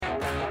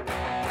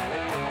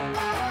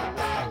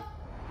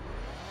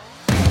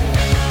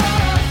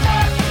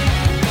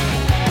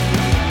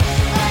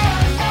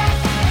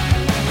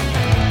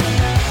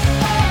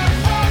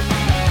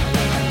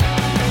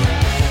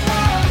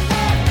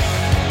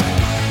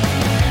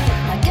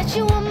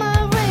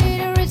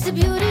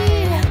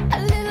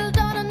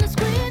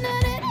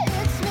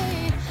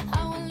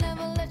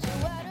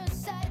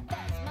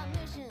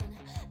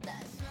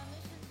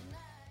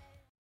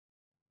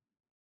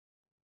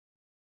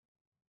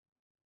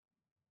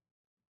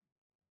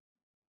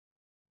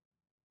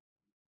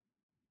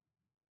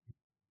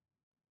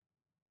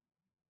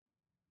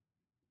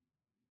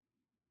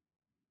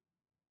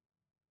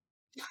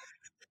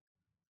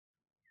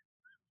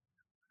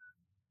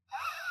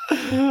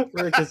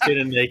We're just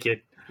getting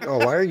naked. Oh,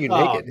 why are you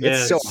Oh, naked? man.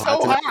 It's so It's hot.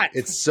 so tonight. hot.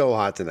 It's so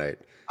hot tonight.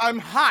 I'm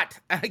hot.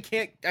 I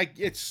can't.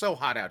 It's so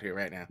hot out here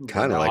right now.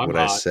 Kind of No, like I'm what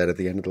I hot. said at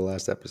the end of the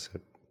last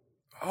episode.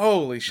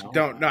 Holy shit!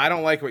 No. No, I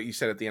don't like what you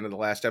said at the end of the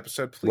last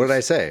episode. Please, What did I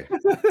say?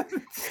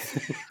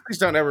 please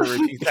don't ever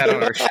repeat that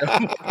on our show.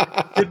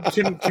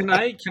 Can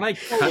I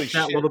cut Holy that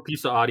shit. little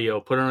piece of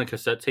audio, put it on a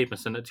cassette tape, and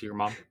send it to your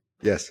mom?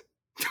 Yes.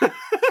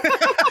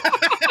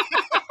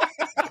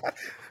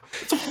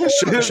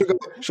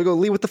 She'll go,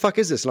 Lee, what the fuck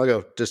is this? And I'll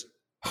go, just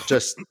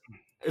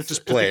It's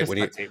play a it.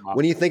 cassette tape, Mom.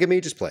 When you think of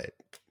me, just play it.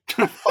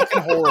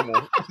 Fucking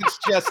horrible. It's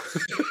just.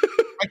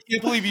 I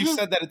can't believe you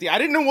said that at the. I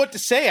didn't know what to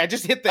say. I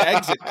just hit the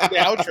exit, the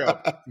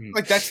outro.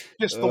 Like that's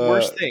just the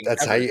worst thing.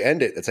 That's ever. how you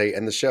end it. That's how you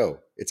end the show.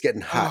 It's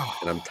getting hot,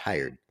 and I'm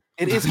tired.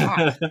 It is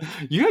hot.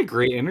 You had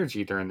great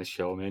energy during the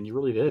show, man. You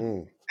really did.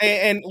 Mm.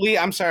 And Lee,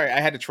 I'm sorry,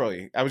 I had to troll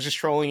you. I was just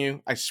trolling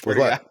you. I swear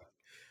With to what?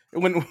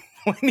 God.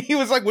 When he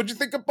was like, "What'd you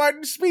think of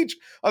Biden's speech?"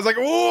 I was like,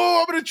 "Oh,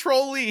 I'm gonna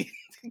troll Lee,"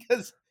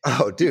 because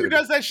Oh, he dude,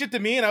 does that shit to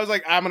me, and I was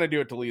like, "I'm gonna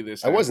do it to Lee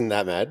this I time." wasn't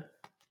that mad.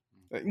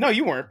 No,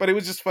 you weren't. But it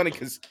was just funny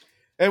because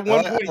at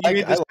one I point you like-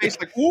 made I this like- face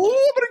like, "Oh,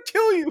 I'm gonna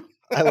kill you."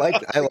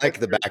 I like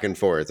the back and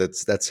forth.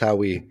 That's how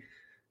we.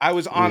 I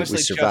was honestly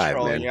just survived,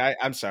 trolling man. you.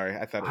 I'm sorry.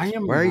 I thought it I was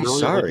am. Why are you really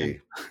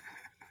sorry?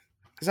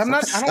 because I'm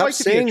not. I don't Stop like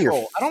to be saying a you're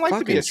troll. I don't like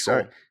to be a fucking troll.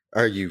 sorry.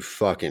 Are you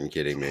fucking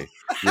kidding me?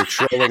 You're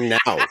trolling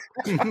now.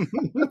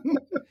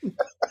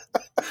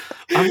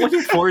 I'm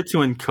looking forward to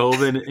when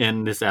COVID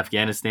and this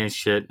Afghanistan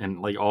shit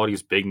and like all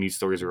these big news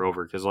stories are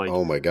over because like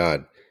Oh my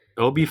god,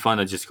 it'll be fun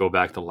to just go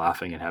back to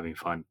laughing and having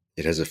fun.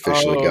 it has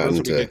officially Those gotten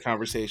would be to good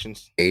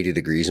conversations. 80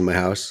 degrees in my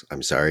house.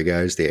 I'm sorry,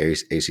 guys. The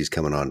AC's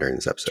coming on during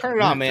this episode. Turn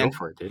it on, man. Go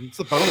for it, dude. It's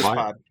the bonus Why?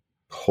 pod.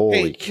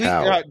 Holy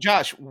cow!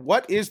 Josh,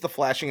 what is the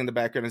flashing in the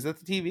background? Is that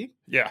the TV?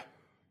 Yeah.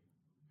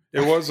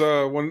 It was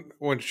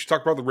when she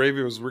talked about the rave,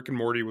 it was Rick and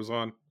Morty was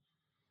on.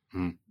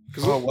 Hmm.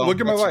 Because look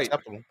at my that's light.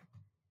 acceptable.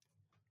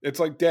 It's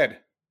like dead.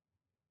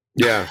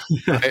 Yeah,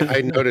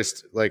 I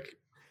noticed. Like,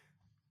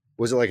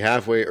 was it like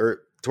halfway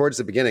or towards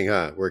the beginning?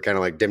 Huh? Where it kind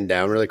of like dimmed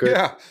down really quick.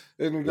 Yeah.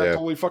 And it got Yeah.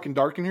 totally fucking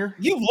dark in here.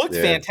 You looked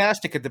Yeah.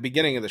 fantastic at the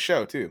beginning of the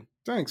show too.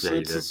 Thanks. Yeah, you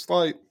It's did. just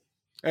like,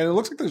 and it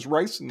looks like there's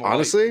rice in the light.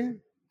 Honestly,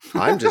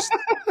 I'm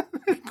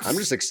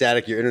just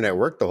ecstatic your internet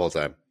worked the whole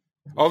time,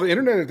 Oh, the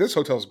internet at this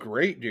hotel is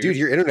great, dude. dude.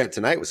 Your internet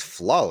tonight was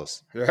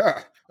flawless.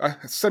 Yeah.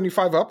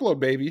 75 upload,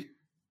 baby.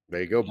 There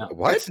you go. Yeah.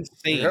 What? That's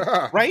insane,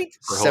 Yeah. right?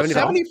 For a whole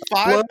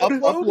 75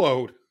 upload.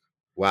 Upload.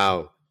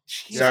 Wow.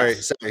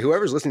 Jesus. Sorry.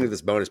 Whoever's listening to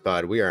this bonus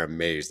pod, we are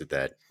amazed at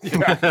that.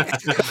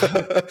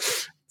 I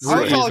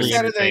was all Really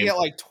excited that I insane. get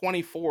like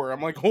 24.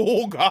 I'm like,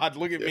 oh god,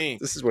 look at me.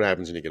 This is what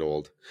happens when you get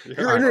old. Yeah.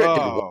 Your internet can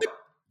Oh. what?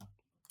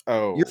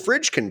 Oh, Your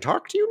fridge can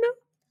talk to you now?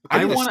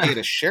 I I want wanna- to stay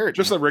to share it.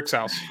 Just at Rick's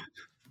house.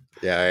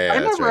 Yeah, I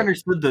that's never right.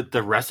 understood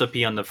the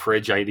recipe on the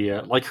fridge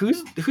idea. Like,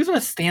 who's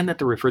gonna stand at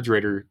the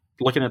refrigerator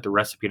looking at the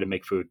recipe to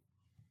make food?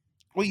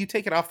 Well, you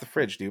take it off the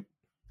fridge, dude.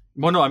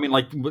 Well, no, I mean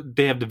like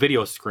they have the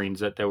video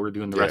screens that they were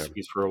doing the Yeah.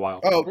 recipes for a while.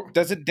 Oh,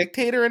 does it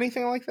dictate or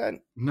anything like that?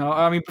 No,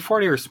 I mean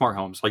before they were smart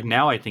homes. Like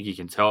now, I think you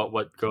can tell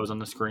what goes on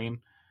the screen.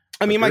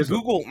 I mean, But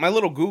there's my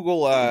little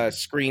Google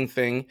screen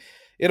thing,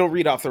 it'll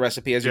read off the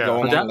recipe as you Yeah. go But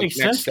along. But that like, makes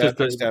next sense because step,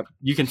 next step.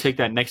 you can take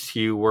that next to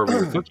you wherever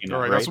you're cooking. All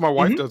it, right. right? That's what my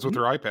wife Mhm. does with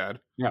her iPad.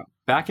 Yeah.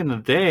 Back in the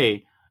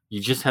day,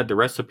 you just had the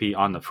recipe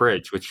on the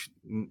fridge, which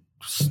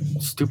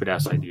stupid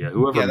ass idea.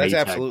 Whoever Yeah, that's made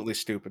that absolutely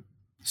stupid.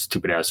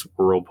 stupid ass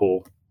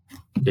whirlpool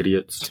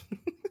idiots.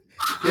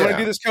 You want Yeah. to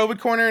do this COVID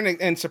corner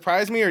and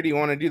surprise me, or do you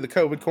want to do the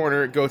COVID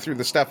corner, go through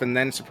the stuff, and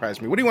then surprise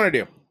me? What do you want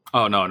to do?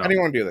 Oh no, no. How do you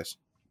want to do this?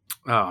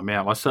 Oh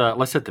man, let's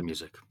hit the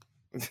music.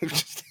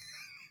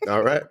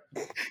 All right.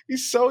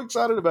 He's so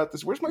excited about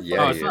this. Where's my phone?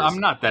 Yeah, Oh, he it's is. not- I'm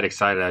not that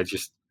excited. I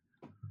just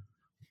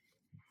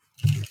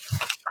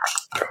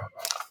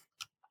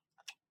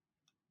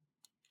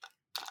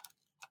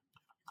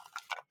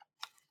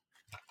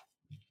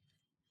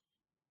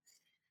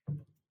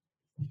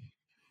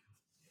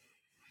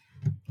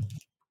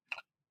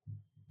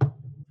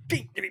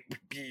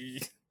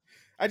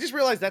I just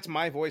realized that's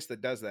my voice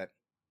that does that.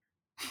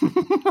 You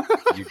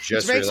Which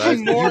just makes realized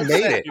me more you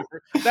made upset. it.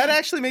 Duper. That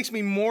actually makes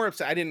me more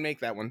upset. I didn't make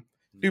that one.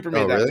 Duper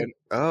made Oh, that really? one.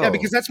 Oh. Yeah,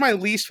 because that's my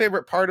least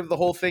favorite part of the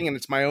whole thing, and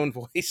it's my own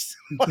voice.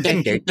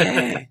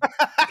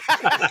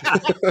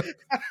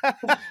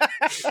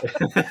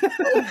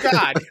 Oh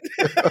God!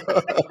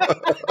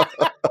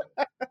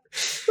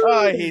 Oh,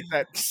 I hate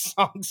that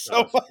song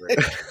so much.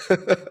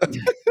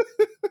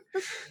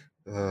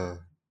 Uh,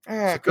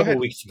 Ah, a go couple ahead.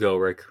 weeks ago,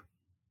 Rick,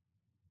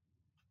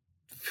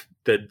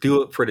 the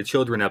Do It for the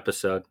Children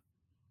episode,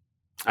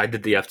 I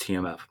did the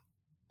FTMF.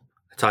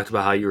 I talked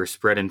about how you were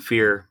spreading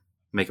fear,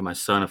 making my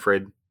son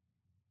afraid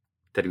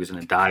that he was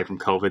going to die from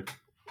COVID.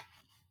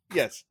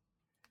 Yes.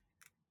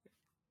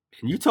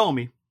 And you told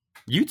me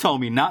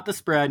not to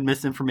spread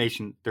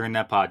misinformation during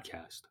that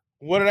podcast.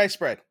 What did I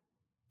spread?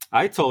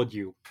 I told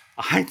you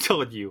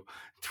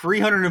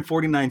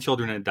 349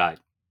 children had died.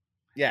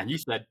 Yeah. And you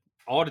said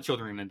all the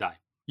children are going to die.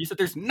 You said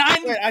there's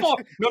 94.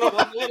 No.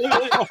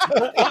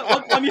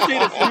 Let me say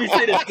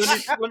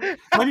this.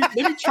 Let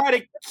me try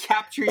to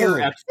capture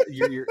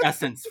your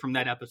essence from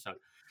that episode.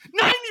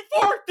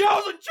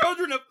 94,000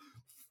 children have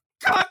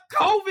got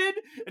COVID,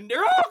 and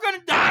they're all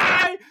gonna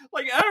die.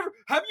 Like,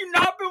 have you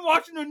not been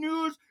watching the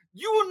news?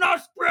 You will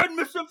not spread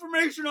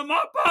misinformation on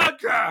my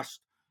podcast.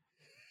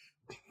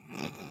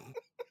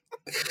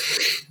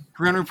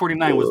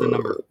 349 was the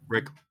number,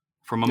 Rick,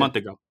 from a month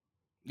ago.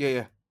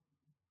 Yeah.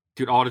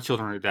 Dude, all the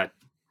children are dead.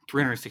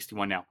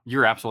 361 now.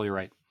 You're absolutely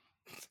right.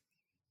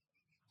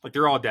 Like,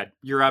 they're all dead.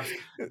 You're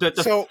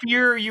the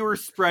fear you were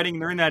spreading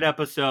during that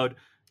episode.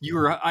 You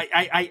were.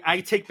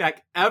 I take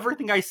back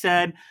everything I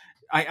said.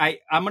 I'm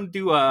gonna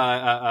do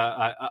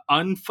a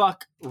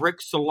unfuck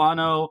Rick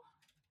Solano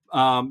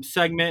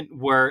segment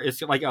where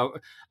it's like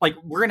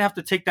we're gonna have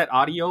to take that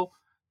audio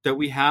that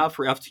we have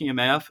for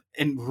FTMF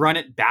and run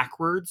it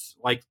backwards,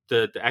 like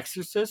the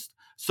Exorcist.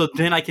 So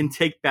then I can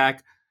take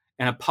back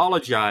and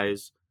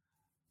apologize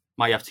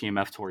my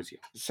FTMF towards you.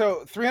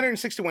 So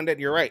 361 dead.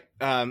 You're right.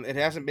 It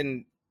hasn't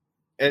been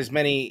as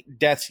many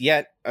deaths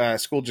yet.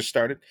 School just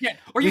started. Yeah.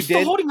 Are you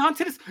still holding on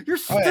to this? You're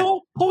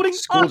still holding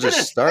School on to just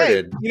this.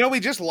 started. Hey,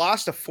 we just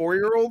lost a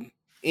 4-year-old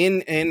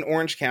in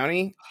Orange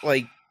County.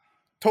 Like,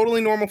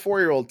 totally normal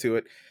 4-year-old to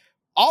it.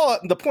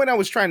 The point I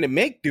was trying to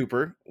make,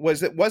 Duper,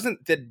 was it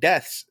wasn't the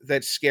deaths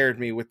that scared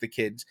me with the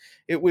kids.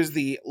 It was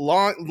the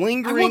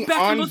lingering,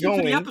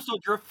 ongoing episode.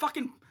 You're a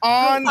fucking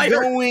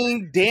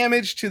ongoing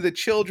damage to the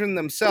children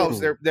themselves,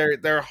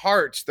 their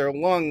hearts, their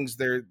lungs,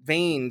 their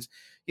veins.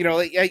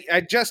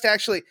 I just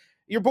actually,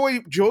 your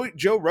boy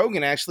Joe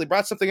Rogan actually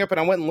brought something up, and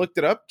I went and looked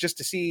it up just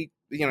to see,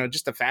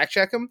 just to fact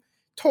check him.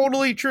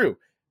 Totally true.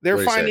 They're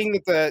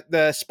finding that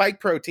the spike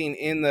protein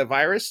in the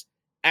virus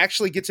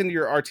actually gets into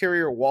your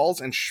arterial walls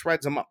and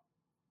shreds them up.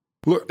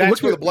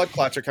 That's where the blood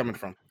clots are coming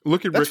from.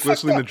 Look at Rick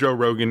listening to Joe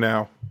Rogan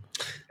now.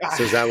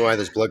 So is that why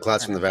there's blood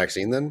clots from the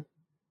vaccine then?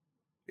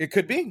 It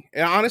could be. It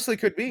honestly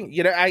could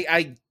be.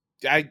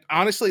 I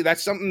honestly,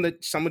 that's something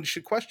that someone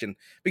should question,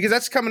 because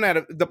that's coming out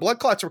of the blood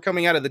clots were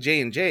coming out of the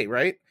J&J,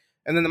 right?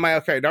 And then the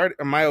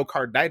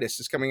myocarditis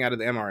is coming out of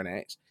the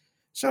mRNAs.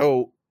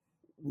 So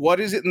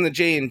what is it in the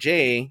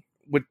J&J,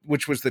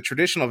 which was the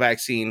traditional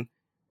vaccine,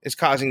 is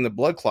causing the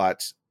blood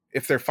clots?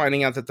 If they're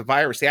finding out that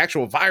the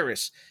actual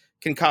virus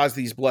can cause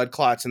these blood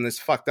clots and this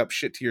fucked up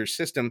shit to your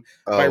system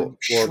by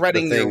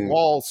shredding your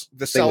walls,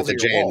 the cells of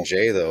your walls.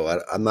 J&J,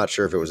 though, I'm not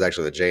sure if it was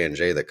actually the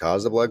J&J that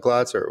caused the blood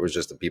clots, or it was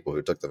just the people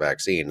who took the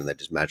vaccine and they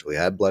just magically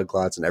had blood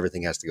clots, and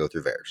everything has to go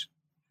through VAERS.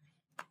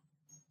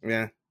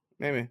 Yeah,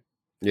 maybe.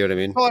 You know what I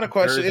mean? A lot of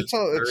questions. It's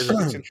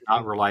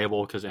not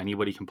reliable because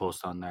anybody can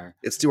post on there.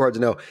 It's too hard to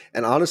know.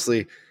 And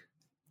honestly,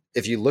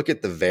 if you look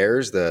at the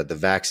VAERS, the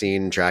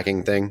vaccine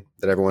tracking thing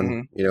that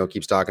everyone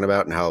keeps talking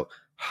about, and how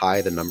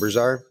high the numbers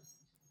are,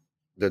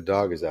 the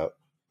dog is out.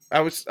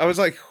 I was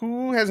like,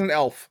 who has an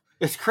elf?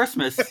 It's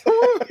Christmas. Hey,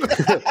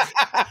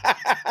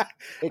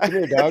 come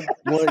here, dog.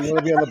 You want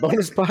to be on the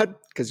bonus pod?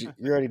 Because you're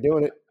already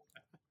doing it.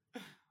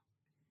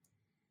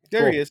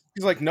 There he is.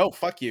 He's like, no,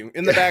 fuck you.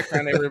 In the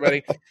background,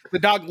 everybody. The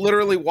dog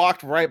literally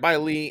walked right by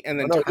Lee and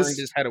then turned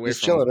his head away from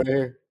him. Chilling right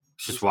here.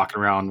 He's just walking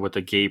around with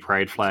a gay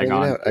pride flag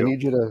on. I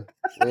need you to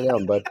lay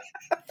down, bud.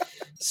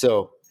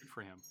 So, good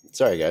for him.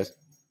 Sorry, guys.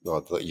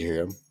 Oh, you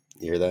hear him?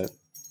 You hear that?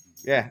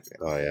 Yeah.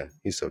 Oh, yeah.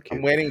 He's so cute.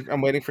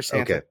 I'm waiting for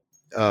Santa.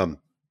 Okay.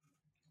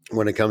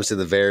 When it comes to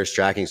the VAERS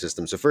tracking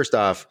system, so first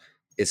off,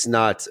 it's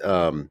not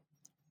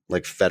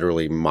like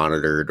federally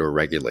monitored or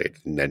regulated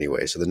in any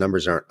way. So the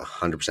numbers aren't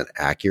 100%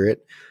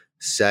 accurate.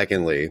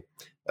 Secondly,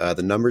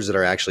 the numbers that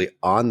are actually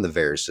on the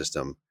VAERS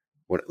system,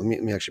 let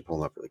me actually pull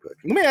them up really quick.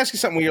 Let me ask you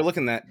something when you're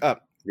looking that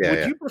up.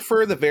 Would you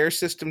prefer the VAERS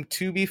system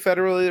to be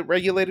federally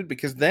regulated?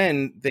 Because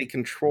then they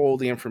control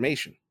the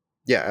information.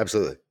 Yeah,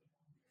 absolutely.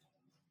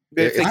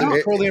 If they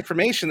control the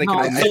information, they can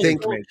omit the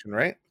information,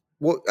 right?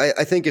 Well,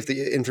 I think if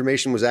the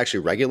information was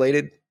actually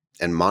regulated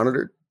and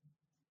monitored,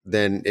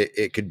 then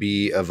it could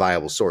be a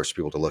viable source for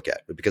people to look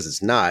at. But because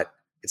it's not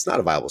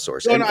a viable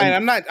source. No,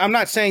 I'm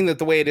not saying that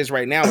the way it is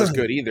right now is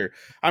good either.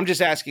 I'm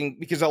just asking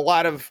because a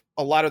lot of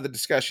the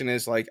discussion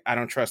is like, I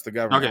don't trust the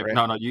government. Okay,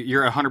 right? no,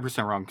 you're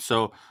 100% wrong.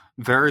 So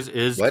VAERS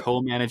is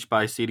co-managed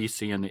by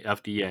CDC and the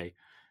FDA.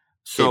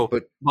 So,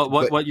 but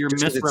what you're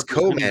misrepresenting? It's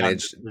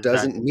co-managed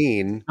doesn't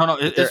mean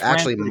they're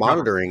actually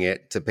monitoring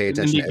it to pay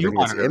attention to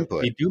everyone's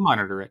input. They do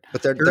monitor it,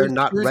 but they're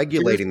not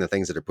regulating the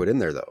things that are put in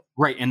there, though.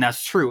 Right, and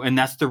that's true, and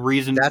that's the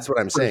reason. That's what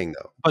I'm saying,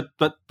 though.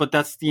 But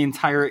that's the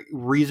entire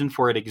reason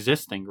for it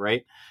existing,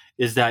 right?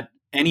 Is that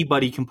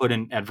anybody can put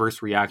in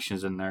adverse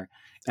reactions in there,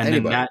 and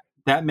then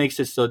that makes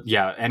it so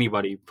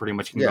anybody pretty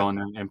much can go in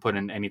there and put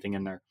in anything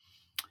in there.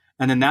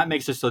 And then that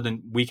makes it so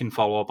then we can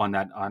follow up on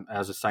that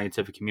as a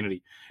scientific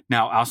community.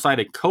 Now, outside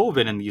of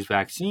COVID and these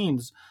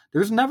vaccines,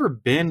 there's never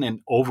been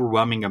an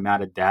overwhelming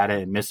amount of data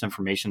and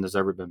misinformation that's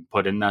ever been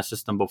put in that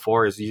system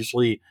before. Is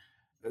usually,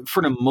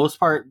 for the most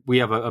part, we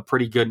have a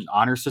pretty good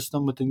honor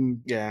system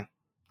within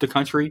the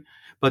country.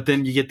 But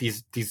then you get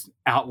these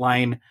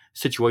outline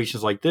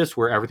situations like this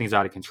where everything's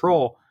out of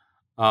control.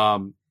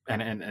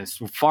 and it's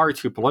far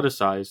too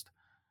politicized.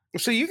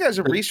 So you guys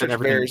are research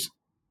bears.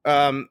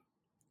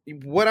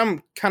 What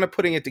I'm kind of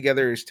putting it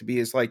together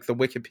is like the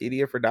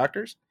Wikipedia for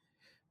doctors,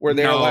 where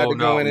they're allowed to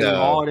go in and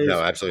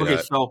no, absolutely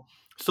not.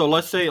 So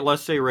let's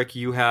say Rick,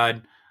 you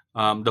had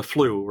the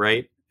flu,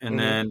 right? And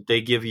then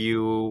they give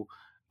you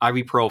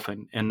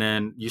ibuprofen, and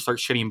then you start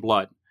shitting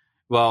blood.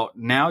 Well,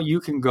 now you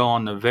can go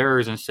on the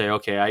VAERS and say,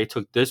 okay, I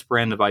took this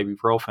brand of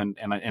ibuprofen,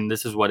 and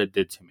this is what it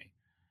did to me.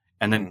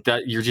 And then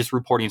that you're just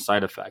reporting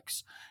side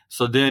effects.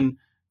 So then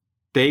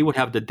they would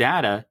have the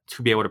data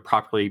to be able to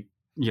properly,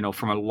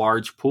 from a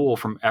large pool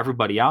from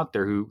everybody out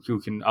there who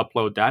can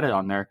upload data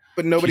on there.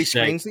 But nobody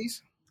screens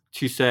these?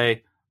 To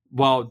say,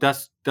 well,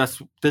 this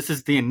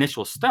is the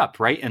initial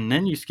step, right? And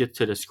then you get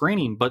to the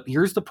screening. But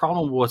here's the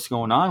problem with what's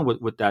going on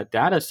with that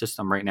data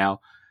system right now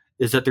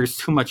is that there's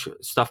too much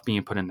stuff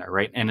being put in there,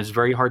 right? And it's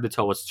very hard to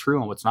tell what's true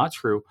and what's not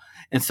true.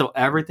 And so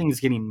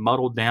everything's getting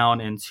muddled down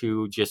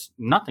into just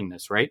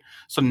nothingness, right?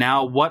 So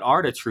now what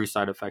are the true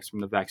side effects from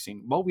the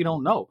vaccine? Well, we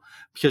don't know,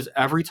 because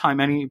every time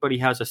anybody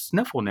has a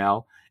sniffle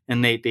now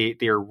and they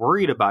are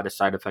worried about a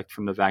side effect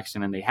from the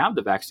vaccine and they have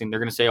the vaccine, they're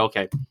going to say,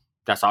 okay,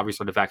 that's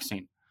obviously the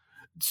vaccine.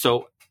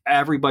 So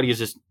everybody is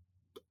just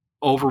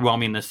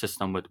overwhelming the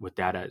system with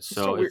data.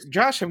 So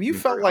Josh, have you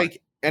felt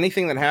like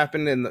anything that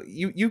happened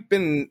you've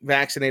been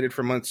vaccinated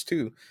for months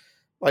too?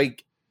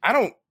 Like,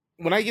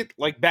 when I get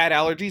like bad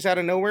allergies out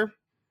of nowhere,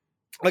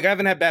 like I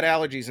haven't had bad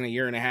allergies in a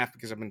year and a half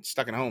because I've been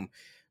stuck at home,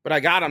 but I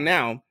got them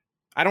now.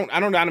 I don't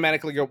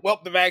automatically go,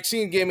 well, the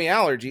vaccine gave me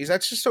allergies.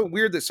 That's just so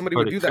weird that somebody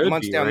would do that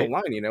months down the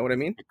line. You know what I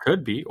mean? It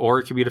could be, or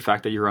it could be the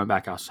fact that you run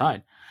back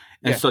outside.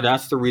 And so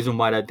that's the reason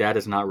why that data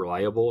is not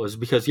reliable, is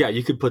because,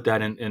 you could put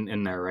that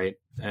in there, right?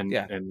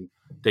 And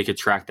they could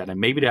track that. And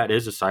maybe that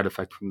is a side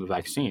effect from the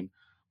vaccine,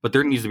 but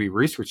there needs to be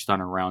research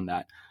done around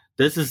that.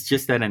 This is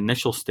just that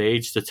initial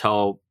stage to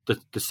tell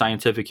the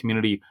scientific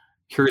community,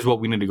 here's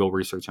what we need to go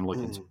research and look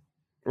into.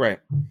 Right.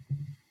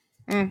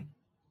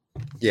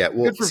 Yeah.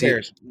 Well,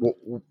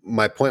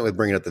 my point with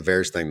bringing up the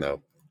VAERS thing,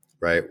 though,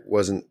 right,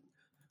 wasn't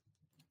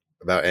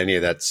about any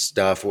of that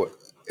stuff.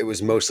 It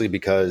was mostly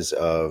because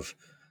of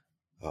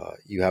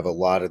you have a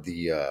lot of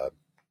the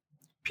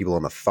people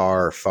on the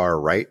far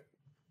right,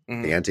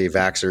 the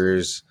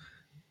anti-vaxxers,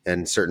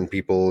 and certain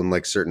people in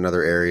like certain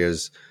other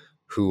areas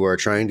who are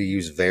trying to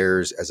use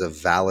VAERS as a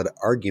valid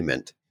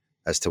argument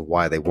as to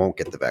why they won't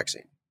get the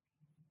vaccine.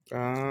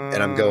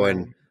 And I'm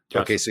going,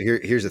 okay, so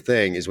here's the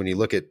thing is when you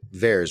look at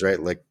VAERS, right?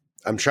 Like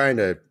I'm trying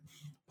to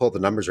pull up the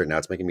numbers right now.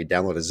 It's making me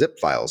download a zip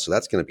file. So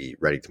that's going to be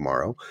ready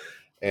tomorrow.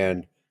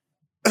 And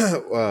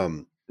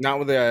not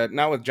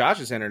with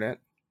Josh's internet.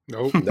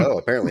 Nope. No,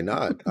 apparently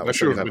not. That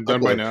should have been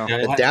done by now.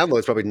 The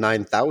download's probably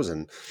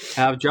 9,000.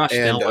 Have Josh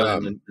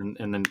download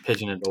and then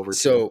pigeon it over.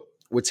 So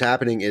what's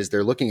happening is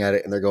they're looking at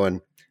it and they're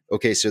going,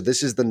 okay, so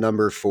this is the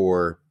number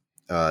for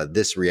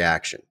this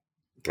reaction,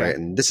 right?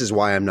 And this is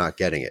why I'm not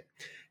getting it.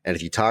 And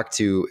if you talk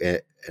to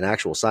an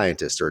actual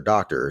scientist or a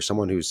doctor or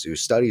someone who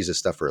studies this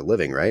stuff for a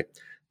living, right?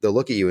 They'll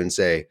look at you and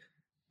say,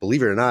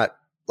 believe it or not,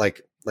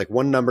 like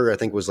one number I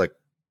think was like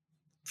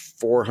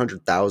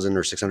 400,000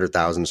 or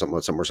 600,000,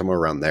 somewhere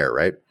around there,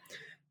 right?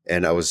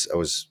 And I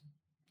was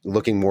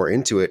looking more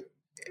into it,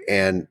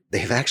 and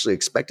they've actually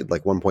expected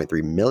like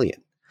 1.3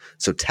 million.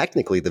 So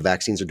technically, the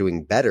vaccines are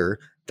doing better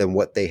than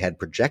what they had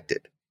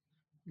projected.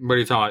 What are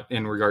you talking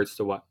in regards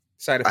to what?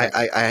 Side effects.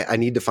 I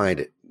need to find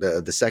it.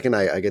 The second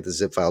I get the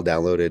zip file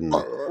downloaded, and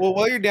well,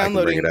 while you're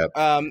downloading,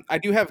 I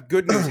do have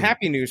good news,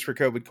 happy news for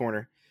COVID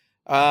Corner.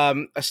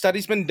 A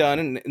study's been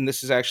done, and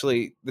this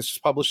is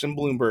published in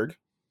Bloomberg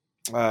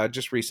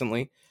just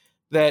recently,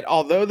 that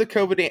although the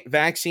COVID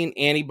vaccine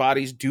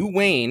antibodies do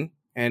wane,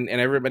 and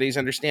everybody's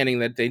understanding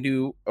that they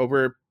do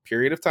over a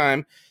period of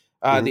time,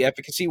 the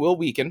efficacy will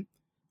weaken.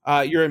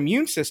 Your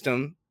immune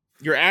system,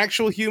 your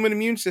actual human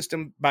immune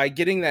system, by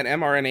getting that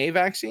mRNA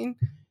vaccine,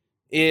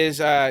 is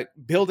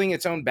building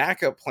its own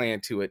backup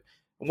plan to it.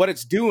 What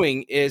it's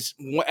doing is,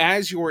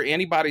 as your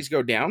antibodies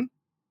go down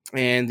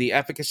and the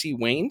efficacy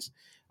wanes,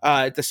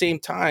 at the same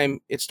time,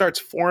 it starts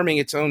forming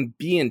its own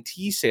B and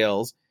T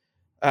cells,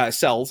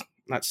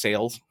 not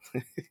sales,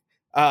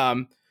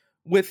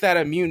 with that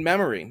immune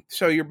memory.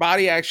 So your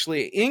body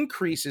actually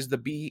increases the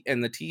B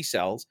and the T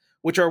cells,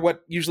 which are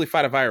what usually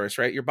fight a virus,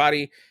 right? Your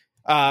body,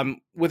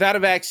 without a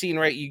vaccine,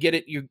 right? You get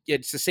it.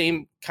 It's the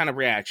same kind of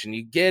reaction.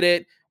 You get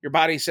it. Your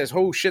body says,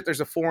 "Oh shit,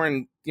 there's a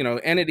foreign,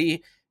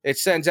 entity." It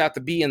sends out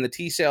the B and the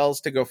T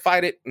cells to go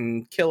fight it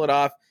and kill it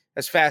off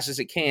as fast as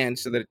it can,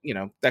 so that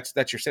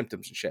that's your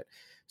symptoms and shit.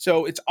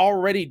 So it's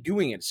already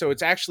doing it. So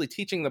it's actually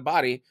teaching the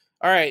body,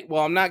 all right,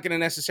 well, I'm not going to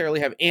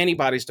necessarily have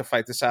antibodies to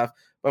fight this off,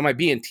 but my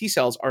B and T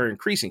cells are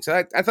increasing.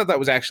 So I thought that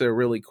was actually a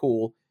really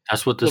cool.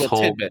 That's what that's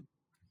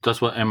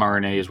what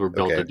mRNAs were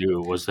built to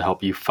do, was to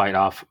help you fight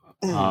off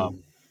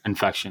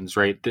infections,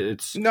 right?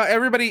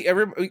 Everybody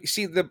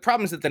see, the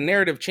problem is that the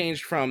narrative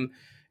changed from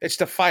it's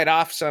to fight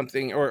off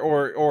something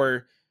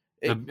or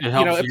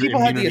if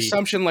people had the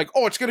assumption like,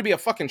 oh, it's going to be a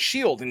fucking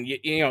shield and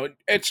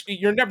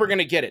you're never going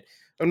to get it.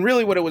 And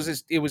really what it was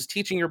is it was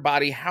teaching your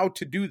body how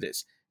to do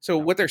this. So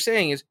what they're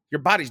saying is your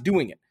body's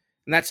doing it.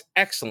 And that's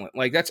excellent.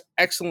 Like, that's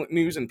excellent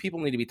news, and people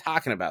need to be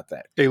talking about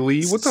that. Hey,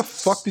 Lee, what the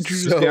fuck did you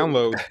just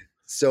download?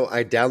 So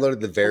I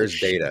downloaded the VAERS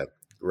data,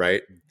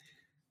 right?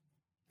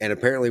 And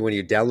apparently when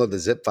you download the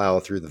zip file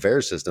through the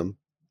VAERS system,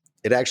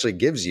 it actually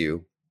gives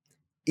you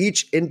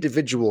each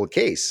individual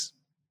case.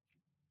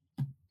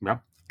 Yeah.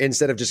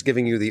 Instead of just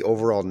giving you the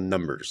overall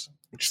numbers.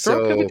 Just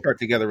throw a pivot chart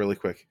together really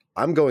quick.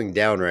 I'm going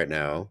down right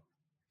now.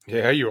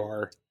 Yeah, you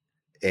are.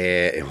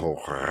 And,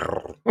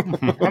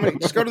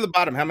 Just go to the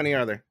bottom. How many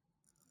are there?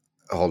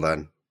 Hold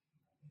on.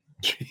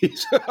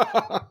 Jeez.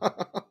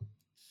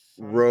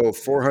 Row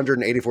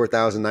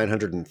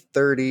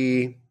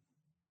 484,930.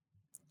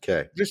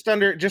 Okay. Just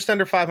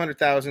under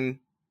 500,000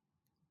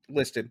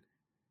 listed.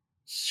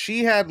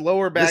 She had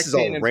lower back This is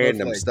pain all and random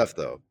both legs. stuff,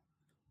 though.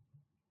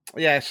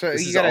 Yeah, so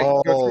This you is got to go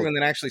all through and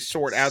then actually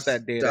sort out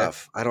that data.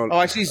 Stuff. I don't. Oh,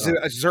 I see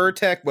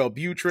Zyrtec,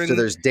 Wellbutrin. So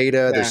there's data,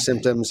 Yeah. there's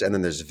symptoms, and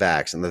then there's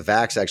Vax. And the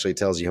Vax actually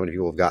tells you how many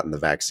people have gotten the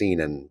vaccine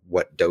and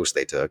what dose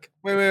they took.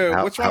 Wait.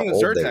 how- What's wrong how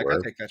with old they Zyrtec? were.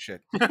 I'll take that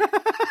shit.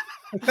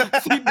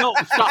 See, no,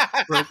 stop,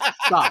 bro,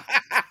 stop.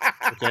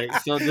 Okay,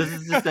 so this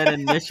is just an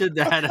admission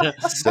that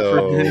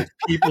So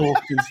people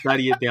can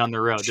study it down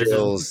the road.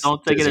 chills,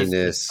 Don't take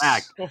dizziness. it as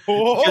fact.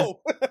 Oh,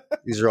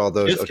 These are all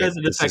those. Just Okay, because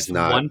it this affects is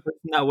not. one person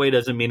that way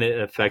doesn't mean it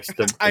affects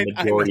the I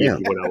majority know. of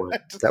people that way.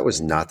 That was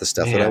not the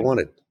stuff that I Man.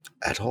 wanted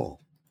at all.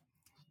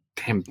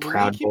 Damn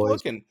proud keep boys.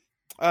 looking.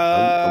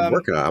 I'm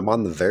working on it. I'm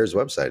on the VAERS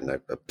website,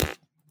 and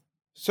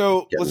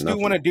So Getting let's do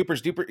nothing. one of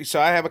Duper's. So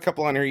I have a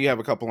couple on here. You have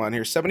a couple on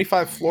here.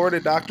 75 Florida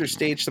doctors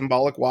staged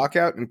symbolic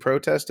walkout in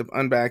protest of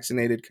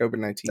unvaccinated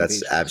COVID-19 that's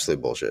patients.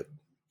 absolute bullshit.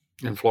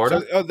 In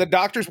Florida? So the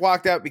doctors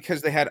walked out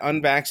because they had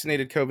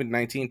unvaccinated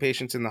COVID-19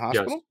 patients in the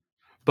hospital?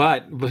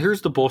 But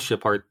here's the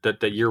bullshit part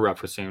that you're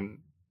referencing.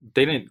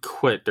 They didn't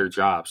quit their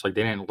jobs. Like,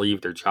 they didn't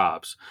leave their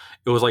jobs.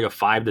 It was like a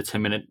 5 to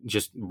 10 minute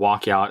just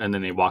walk out, and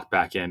then they walked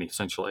back in,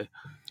 essentially.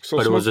 So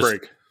But it smoke was just-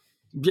 break.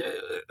 Yeah,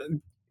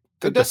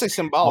 It does say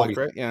symbolic,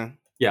 right? Yeah.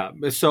 yeah.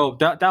 So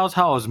that was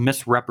how it was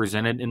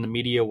misrepresented in the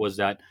media, was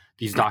that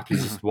these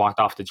doctors just walked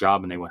off the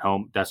job and they went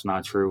home. That's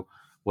not true.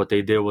 What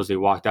they did was they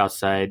walked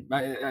outside.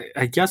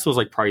 I guess it was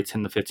like probably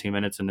 10 to 15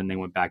 minutes, and then they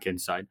went back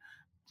inside.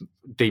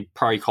 They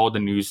probably called the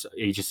news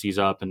agencies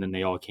up, and then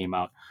they all came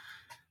out.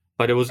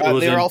 But it was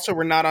They also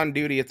were not on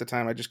duty at the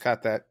time. I just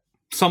caught that.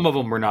 some of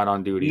them were not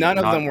on duty. None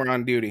of them were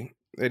on duty.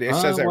 It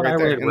says that what right I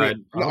there. read. In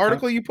the Okay.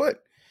 article you put.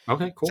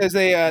 Okay, cool. It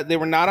says they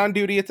were not on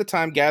duty at the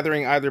time,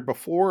 gathering either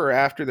before or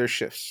after their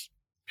shifts.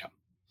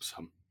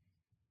 So,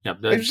 yeah,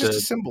 It's just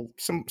a symbol,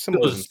 it was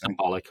symbolism thing.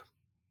 symbolic.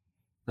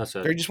 That's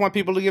it. They just want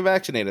people to get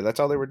vaccinated. That's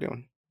all they were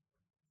doing.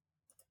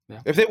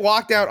 Yeah. If they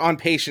walked out on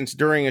patients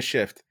during a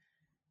shift,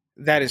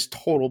 that is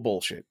total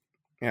bullshit.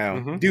 You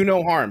know, Mhm. do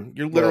no harm.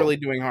 You're literally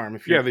doing harm.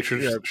 If you're, Yeah, they should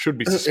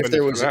be If suspended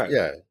there for was, that.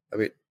 yeah, I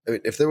mean,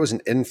 if there was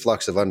an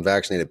influx of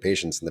unvaccinated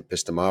patients and that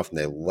pissed them off and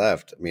they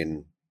left, I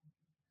mean,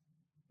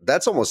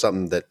 that's almost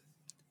something that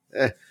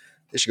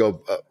they should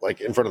go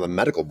like in front of the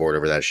medical board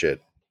over that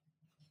shit.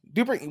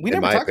 we in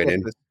never my talked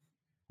opinion. about this.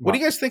 What do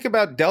you guys think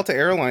about Delta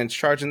Airlines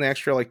charging the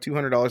extra like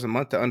 $200 a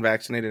month to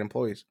unvaccinated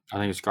employees? I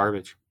think it's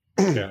garbage.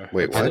 Yeah.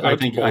 Wait, That's- what? I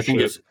that's think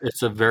bullshit.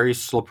 it's a very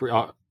slippery.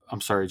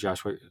 I'm sorry,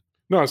 Josh. Wait.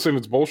 No, I'm saying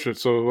it's bullshit.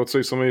 So let's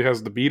say somebody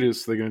has the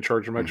beatus, they're going to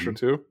charge them extra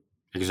too.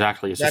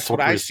 Exactly. It's That's a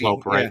what I slippery see,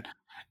 slope, right? yeah.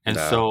 And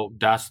No. so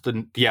that's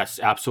the yes,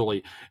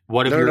 absolutely.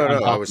 What if No, you're no, no. I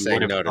unhealthy? was saying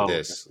What if- no to oh,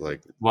 this.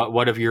 Like,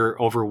 What if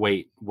you're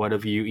overweight? What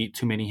if you eat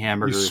too many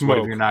hamburgers? What smoke.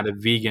 if you're not a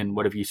vegan?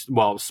 What if you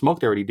smoke?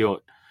 They already do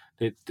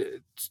it.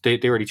 They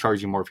already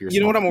charge you more if you're. You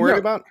know what I'm worried No.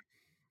 about?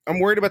 I'm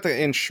worried about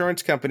the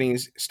insurance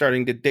companies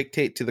starting to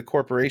dictate to the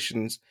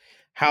corporations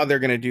how they're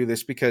going to do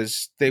this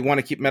because they want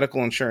to keep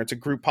medical insurance a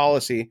group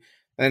policy.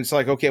 And it's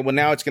like, okay, well,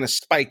 now it's going to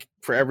spike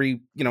for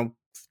every,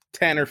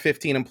 10 or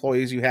 15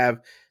 employees you have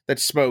that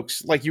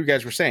smokes, like you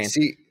guys were saying.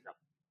 see,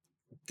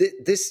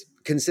 this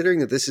considering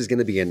that this is going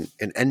to be an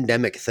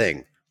endemic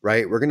thing,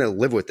 right? We're going to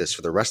live with this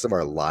for the rest of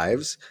our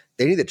lives.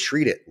 They need to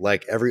treat it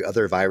like every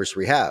other virus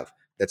we have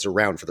that's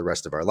around for the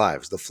rest of our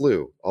lives. The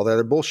flu, all the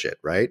other bullshit,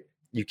 right?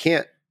 You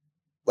can't,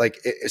 like,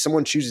 if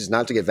someone chooses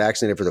not to get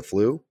vaccinated for the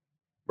flu,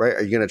 right?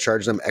 Are you going to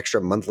charge them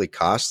extra monthly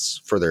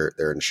costs for their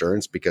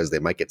insurance because they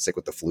might get sick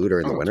with the flu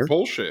during the Oh, winter? it's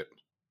bullshit.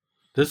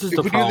 This is If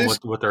the we do problem this-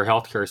 with their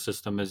healthcare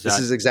system is This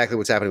that is exactly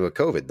what's happening with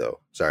COVID,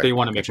 though. Sorry, they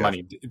want to make Cut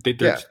you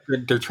off.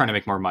 money. They're trying to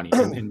make more money,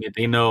 and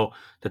they know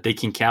that they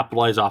can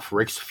capitalize off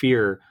Rick's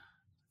fear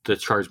to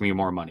charge me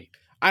more money.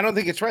 I don't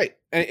think it's right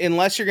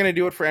unless you're going to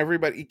do it for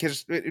everybody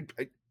because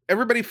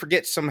everybody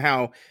forgets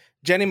somehow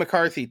Jenny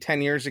McCarthy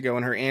 10 years ago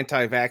in her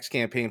anti-vax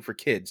campaign for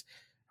kids,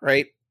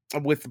 right?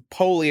 With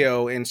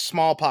polio and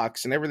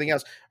smallpox and everything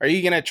else. Are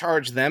you going to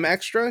charge them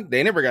extra?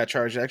 They never got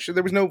charged extra.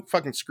 There was no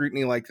fucking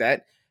scrutiny like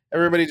that.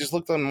 Everybody just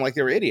looked at them like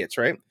they were idiots,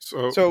 right?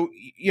 So,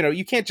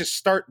 you can't just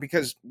start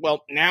because,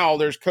 well, now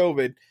there's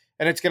COVID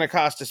and it's going to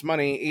cost us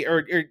money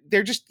or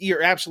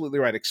you're absolutely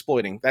right.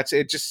 Exploiting.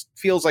 It just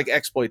feels like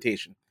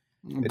exploitation.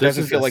 It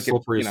doesn't feel like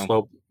slippery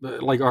slope.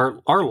 Like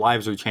our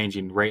lives are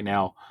changing right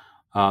now.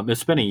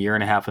 It's been a year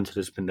and a half into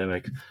this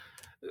pandemic.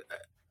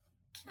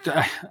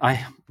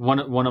 one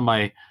of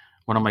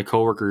my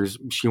coworkers,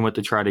 she went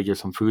to try to get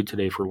some food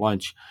today for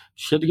lunch.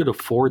 She had to go to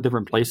 4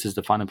 different places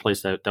to find a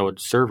place that would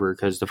serve her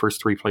because the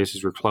first 3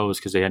 places were closed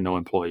because they had no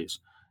employees,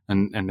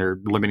 and they're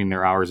limiting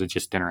their hours at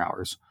just dinner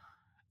hours.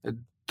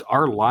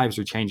 Our lives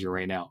are changing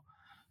right now,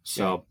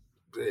 so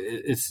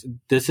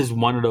this is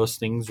one of those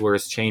things where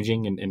it's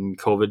changing, and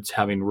COVID's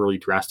having really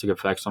drastic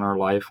effects on our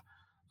life.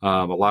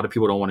 A lot of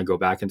people don't want to go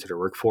back into the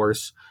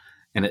workforce,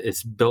 and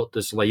it's built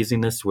this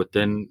laziness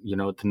within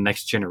the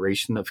next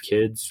generation of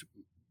kids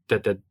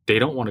that they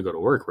don't want to go to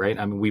work, right?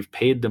 I mean, we've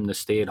paid them to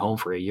stay at home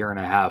for a year and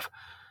a half.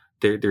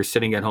 They're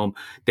sitting at home.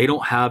 They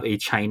don't have a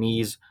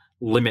Chinese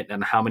limit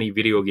on how many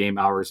video game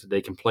hours that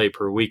they can play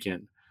per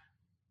weekend.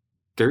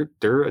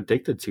 They're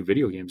addicted to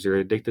video games. They're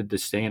addicted to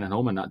staying at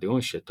home and not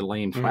doing shit, the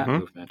laying flat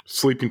movement.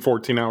 Sleeping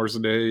 14 hours a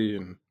day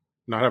and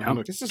not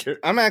having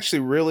I'm actually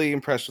really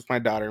impressed with my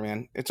daughter,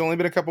 man. It's only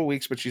been a couple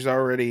weeks, but she's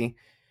already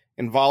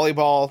in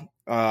volleyball,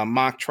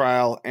 mock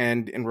trial,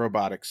 and in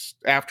robotics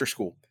after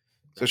school.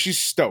 So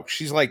she's stoked.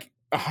 She's like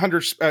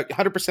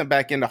 100%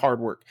 back into hard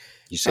work.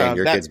 You saying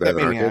your kid's better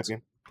than our kids?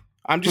 Happy.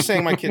 I'm just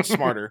saying my kid's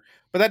smarter,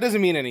 but that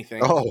doesn't mean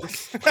anything. Oh.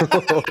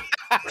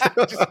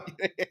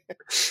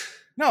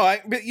 No,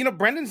 but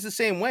Brendan's the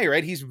same way,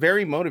 right? He's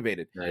very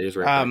motivated. Yeah, he's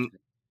right.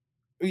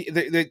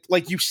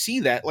 Like you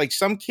see that, like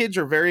some kids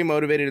are very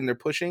motivated and they're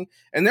pushing,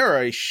 and there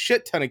are a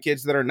shit ton of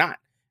kids that are not,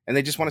 and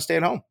they just want to stay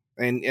at home.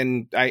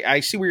 And I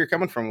see where you're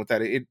coming from with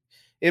that.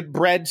 It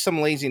bred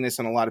some laziness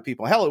in a lot of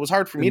people. Hell, it was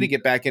hard for me to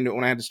get back into it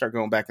when I had to start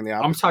going back in the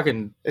office. I'm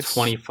talking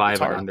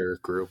 25 and under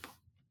group.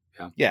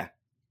 Yeah.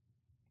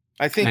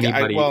 I think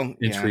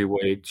entry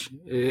wage.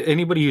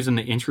 Anybody who's in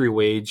the entry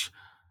wage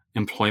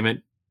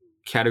employment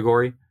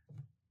category,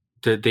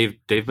 they've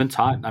been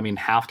taught. I mean,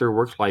 half their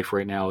work life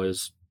right now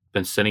has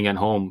been sitting at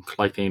home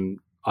collecting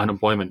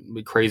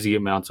unemployment, crazy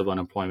amounts of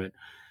unemployment,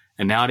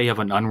 and now they have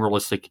an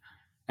unrealistic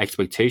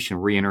expectation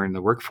re-entering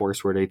the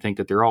workforce where they think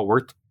that they're all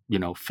worth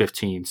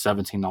 $15,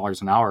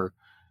 $17 an hour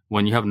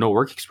when you have no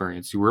work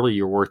experience.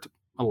 You're worth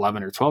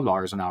 $11 or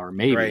 $12 an hour,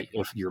 maybe,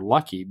 if you're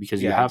lucky,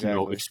 because you have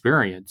no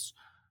experience.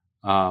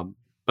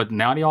 But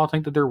now they all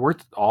think that they're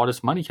worth all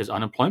this money because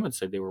unemployment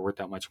said they were worth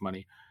that much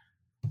money.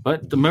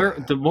 But the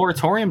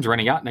moratorium's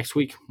running out next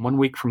week, 1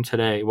 week from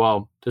today.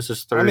 Well, this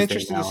is Thursday. I'm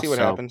interested to see what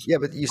happens. Yeah,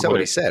 but you saw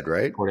what he said,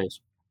 right? 4 days.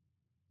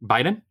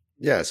 Biden?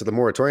 Yeah, so the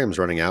moratorium's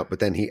running out, but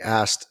then he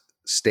asked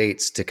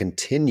states to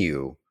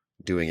continue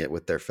doing it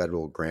with their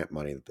federal grant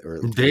money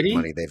or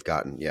money they've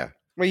gotten. Yeah.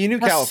 Well, you knew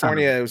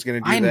California was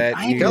going to do that.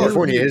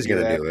 California is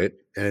going to do it,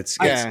 and it's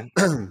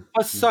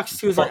what sucks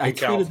too is I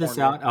tweeted this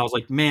out. I was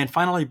like, man,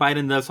 finally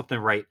Biden does something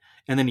right,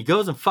 and then he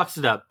goes and fucks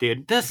it up,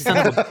 dude. This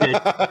son of a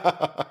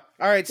bitch.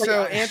 All right,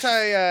 so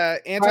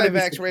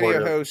anti-vax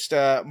radio host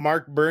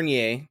Mark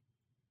Bernier,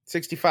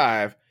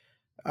 65,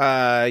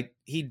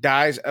 he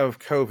dies of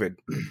COVID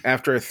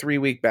after a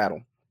 3-week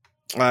battle.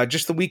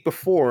 Just the week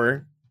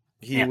before,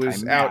 he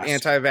was out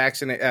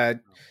anti-vax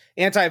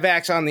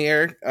on the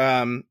air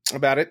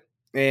about it,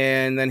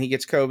 and then he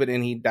gets COVID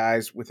and he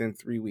dies within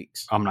 3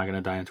 weeks. I'm not going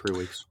to die in 3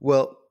 weeks.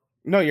 Well,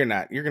 no, you're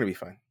not. You're going to be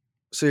fine.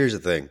 So here's the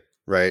thing,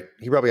 right?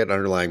 He probably had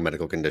underlying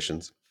medical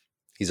conditions.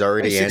 He's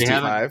already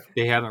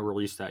They haven't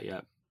released that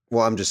yet.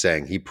 Well, I'm just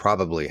saying he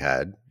probably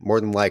had,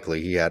 more than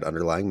likely, he had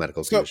underlying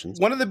medical conditions.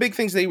 One of the big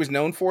things that he was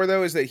known for,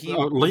 though, is that he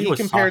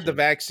compared the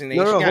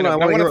vaccination. No, hold on. I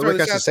want to hear what Rick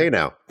has to say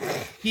now.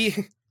 He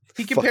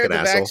compared the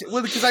vaccine.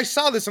 Well, because I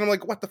saw this and I'm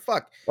like, what the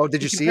fuck? Oh,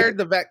 did you see it?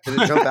 Did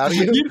it jump out at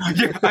you?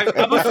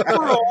 I'm a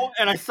squirrel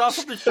and I saw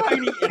something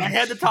shiny and I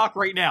had to talk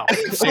right now.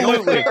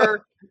 Absolutely.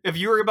 If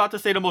you were about to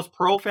say the most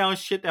profound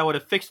shit that would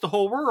have fixed the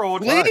whole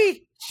world,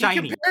 Lee, he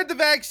compared the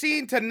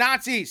vaccine to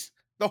Nazis.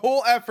 The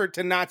whole effort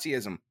to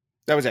Nazism.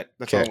 That was it.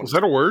 That's all. Was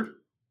that a word?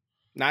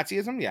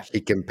 Nazism? Yeah.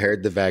 He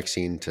compared the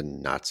vaccine to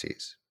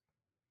Nazis.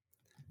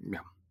 Yeah.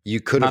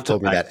 You could have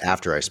told me that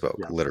after I spoke,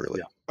 literally.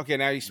 Yeah. Okay,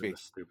 now you speak.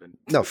 Stupid.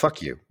 No,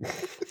 fuck you.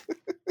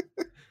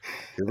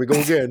 Here we go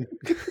again.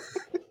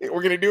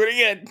 We're going to do it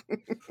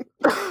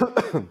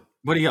again.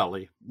 What do you got,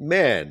 Lee?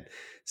 Man.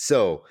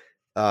 So,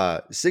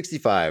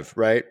 65,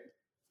 right?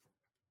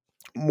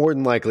 More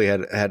than likely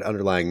had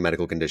underlying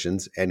medical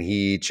conditions, and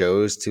he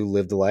chose to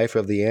live the life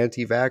of the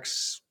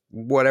anti-vax,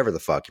 whatever the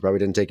fuck. He probably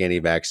didn't take any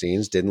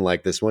vaccines, didn't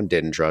like this one,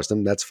 didn't trust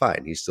him. That's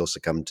fine. He still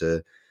succumbed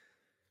to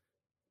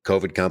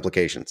COVID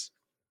complications.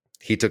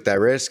 He took that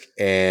risk,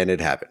 and it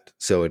happened.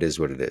 So it is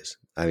what it is.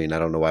 I mean, I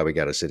don't know why we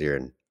got to sit here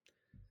and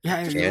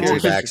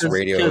anti-vax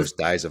radio host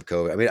dies of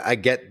COVID. I mean, I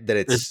get that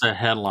it's the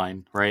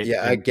headline, right?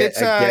 Yeah, I get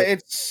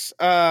it's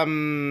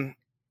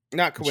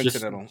not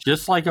coincidental.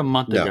 Just like a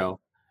month ago,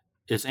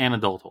 it's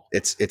anecdotal.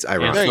 It's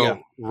ironic. There you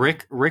go.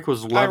 Rick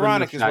was loving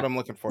ironic is what I'm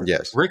looking for.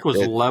 Yes, Rick was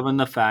loving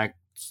the fact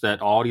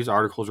that all these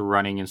articles were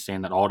running and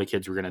saying that all the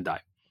kids were going to die.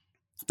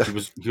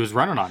 He was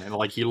running on it.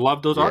 Like, he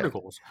loved those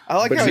articles. I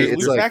like how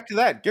he's back to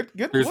that. Good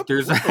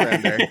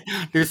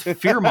there's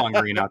fear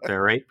mongering out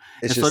there, right?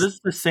 And so this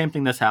is the same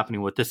thing that's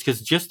happening with this, because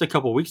just a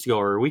couple weeks ago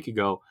or a week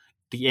ago,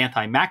 the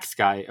anti-mask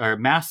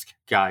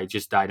guy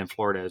just died in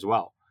Florida as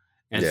well.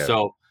 And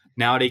so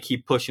Now they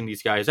keep pushing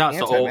these guys out.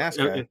 Anti-mask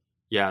guy.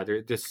 Yeah,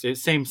 they're this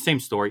same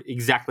story,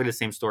 exactly the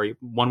same story.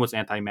 One was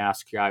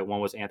anti-mask guy, one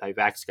was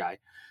anti-vax guy.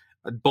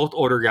 Both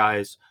older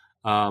guys,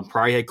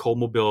 probably had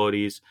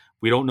comorbidities.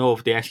 We don't know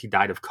if they actually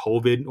died of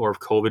COVID or if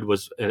COVID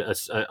was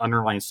an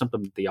underlying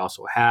symptom that they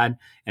also had,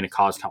 and it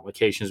caused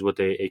complications with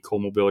a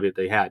comorbidity that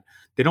they had.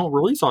 They don't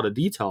release all the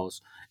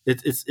details.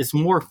 It's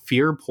more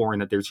fear porn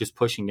that they're just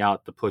pushing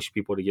out to push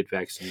people to get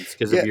vaccines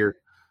because of your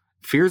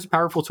fear is a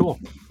powerful tool.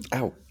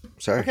 Ow,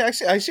 sorry. Okay,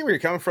 I see where you're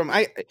coming from.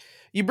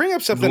 You bring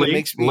up something that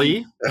makes me.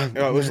 Lee?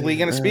 Was Lee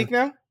going to speak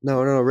now?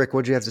 No, Rick.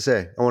 What'd you have to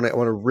say? I want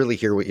to really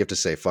hear what you have to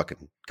say.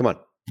 Fucking come on.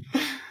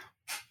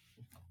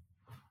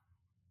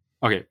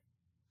 Okay,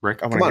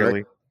 Rick. I want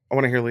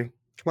to hear Lee.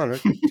 Come on,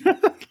 Rick.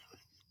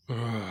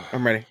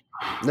 I'm ready.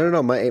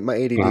 No. My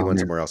ADD went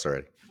somewhere else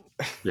already.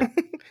 Yeah.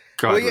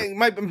 Well, yeah,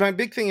 my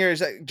big thing here is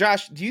that,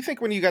 Josh, do you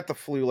think when you got the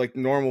flu, like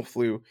normal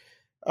flu,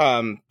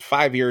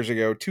 5 years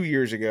ago, 2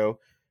 years ago,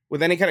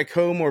 with any kind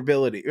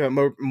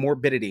of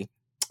morbidity,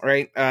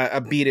 right,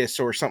 a beatus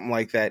or something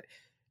like that,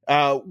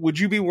 would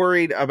you be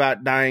worried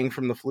about dying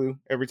from the flu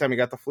every time you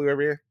got the flu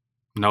every year?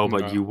 No,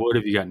 but you would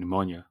if you got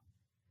pneumonia.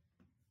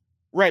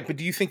 Right, but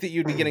do you think that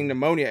you'd be getting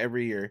pneumonia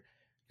every year?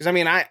 Because I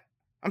mean,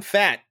 I'm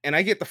fat and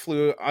I get the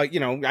flu. I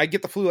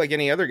get the flu like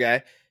any other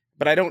guy,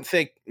 but I don't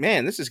think,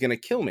 man, this is going to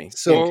kill me.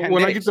 So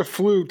when I get the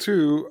flu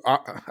too,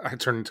 I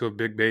turn into a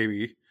big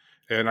baby,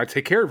 and I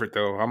take care of it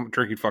though. I'm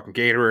drinking fucking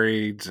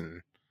Gatorades,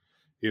 and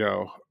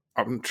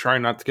I'm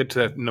trying not to get to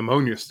that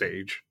pneumonia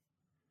stage.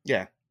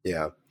 Yeah.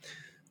 Yeah.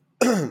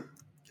 Can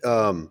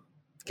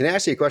I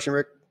ask you a question,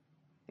 Rick?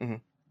 Mm-hmm.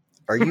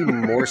 Are you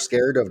more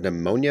scared of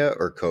pneumonia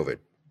or COVID?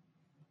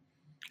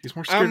 He's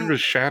more scared of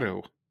his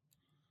shadow.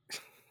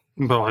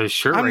 Well,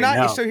 sure. I'm right not.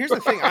 now. So here's the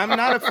thing: I'm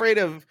not afraid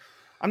of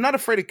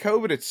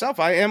COVID itself.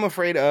 I am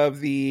afraid of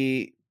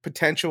the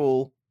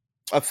potential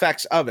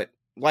effects of it,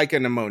 like a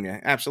pneumonia.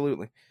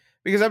 Absolutely,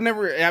 because I've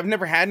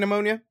never had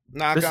pneumonia.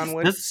 Knock on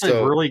wood. This is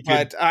really good.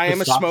 But I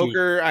am a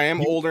smoker. I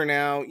am older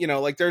now.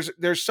 Like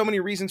there's so many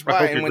reasons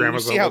why. And when you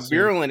see how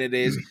virulent it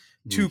is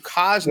to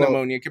cause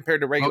pneumonia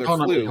compared to regular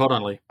flu, hold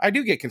on, Lee. I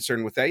do get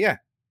concerned with that. Yeah.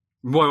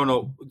 Well,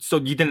 no. So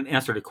you didn't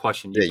answer the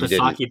question. You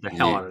Pisaki the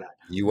hell out of that.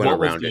 You went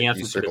around it.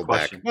 You circled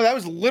back. No, that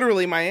was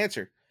literally my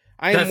answer.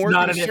 I am more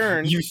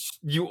concerned.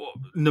 You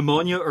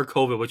pneumonia or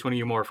COVID? Which one are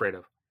you more afraid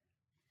of?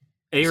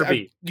 A or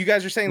B? You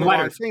guys are saying the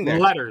wrong thing there.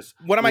 Letters.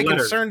 What am I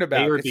concerned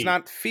about? It's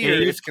not fear.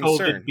 A it's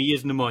concern. COVID, B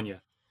is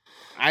pneumonia.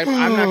 I'm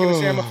not going to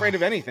say I'm afraid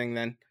of anything.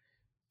 Then.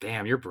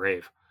 Damn, you're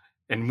brave.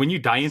 And when you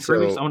die in 3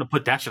 weeks, I'm going to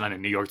put that shit on the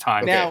New York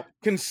Times. Now,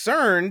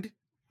 concerned,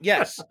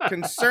 yes,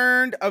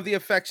 concerned of the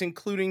effects,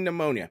 including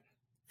pneumonia.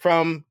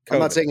 From COVID. I'm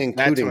not saying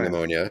including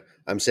pneumonia.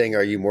 I'm saying,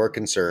 are you more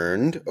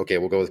concerned? Okay,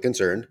 we'll go with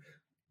concerned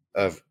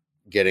of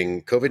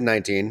getting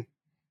COVID-19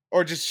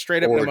 or just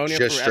straight up pneumonia.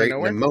 Just straight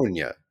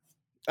pneumonia.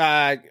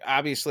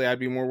 Obviously, I'd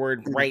be more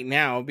worried right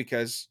now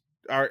because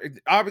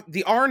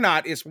the R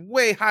naught is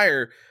way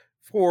higher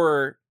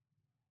for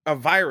a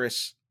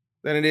virus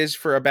than it is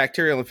for a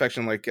bacterial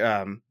infection like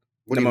what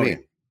pneumonia. Do you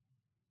mean?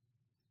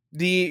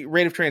 The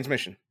rate of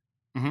transmission.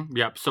 Mm-hmm.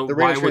 Yep. So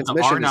why would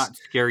the R naught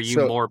scare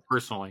you more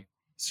personally?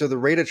 So the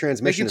rate of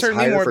transmission is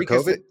higher for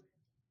COVID?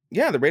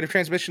 Yeah, the rate of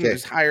transmission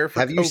is higher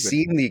for COVID. Have you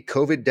seen the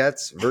COVID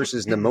deaths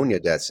versus pneumonia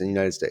deaths in the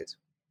United States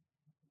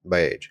by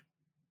age?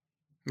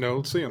 No,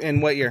 let's see them.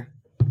 In what year?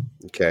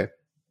 Okay.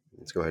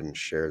 Let's go ahead and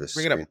share this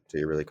screen to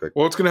you really quick.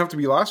 Well, it's going to have to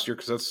be last year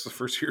because that's the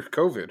first year of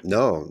COVID.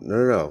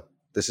 No.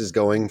 This is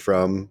going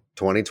from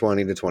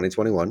 2020 to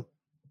 2021.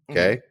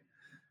 Okay.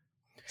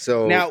 Mm-hmm.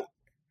 So now,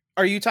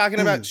 are you talking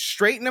about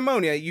straight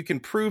pneumonia? You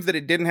can prove that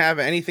it didn't have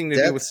anything to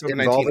do with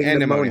COVID-19 and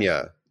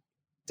pneumonia.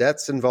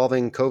 Deaths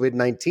involving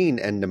COVID-19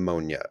 and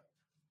pneumonia.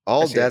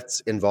 All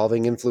deaths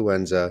involving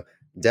influenza,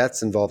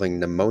 deaths involving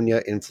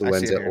pneumonia,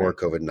 influenza, or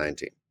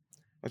COVID-19.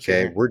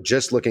 Okay, we're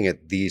just looking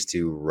at these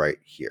two right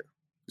here.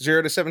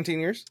 0 to 17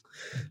 years?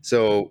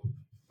 So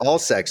all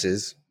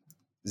sexes,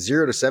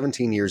 0 to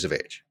 17 years of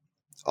age.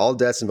 All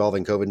deaths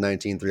involving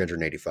COVID-19,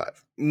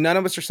 385. None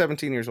of us are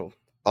 17 years old.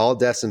 All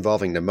deaths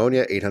involving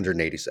pneumonia,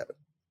 887.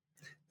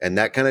 And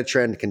that kind of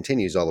trend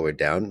continues all the way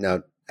down.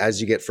 Now, as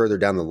you get further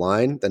down the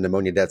line, the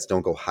pneumonia deaths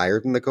don't go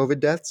higher than the COVID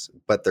deaths,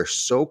 but they're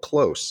so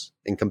close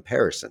in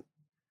comparison,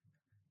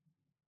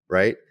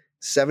 right?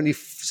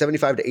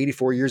 75 to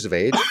 84 years of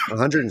age,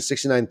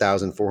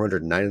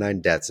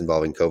 169,499 deaths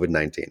involving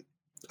COVID-19,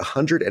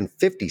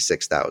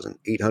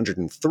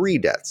 156,803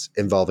 deaths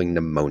involving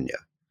pneumonia.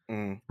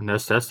 And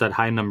that's that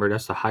high number.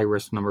 That's the high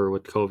risk number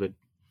with COVID.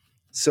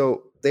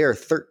 So they are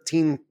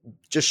 13,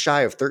 just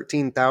shy of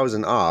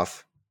 13,000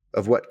 off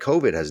of what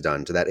COVID has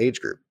done to that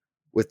age group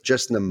with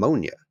just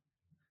pneumonia.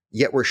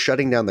 Yet we're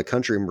shutting down the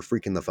country and we're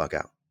freaking the fuck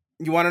out.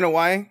 You want to know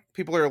why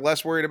people are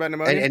less worried about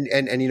pneumonia?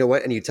 And you know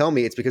what? And you tell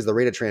me it's because of the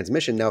rate of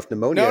transmission. Now, if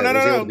pneumonia no.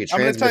 I'm going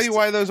to tell you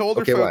why those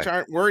older folks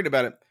aren't worried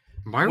about it.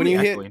 Why are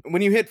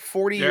when you hit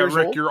 40 years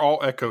Rick, old, you're all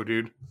echo,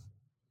 dude.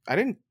 I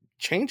didn't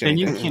change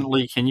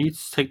anything. Can you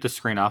take the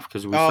screen off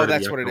because we?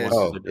 That's what it is.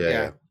 Oh,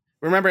 yeah.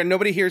 Remember,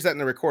 nobody hears that in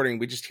the recording.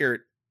 We just hear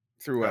it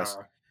through us.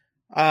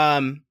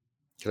 Um,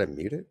 Can I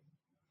mute it?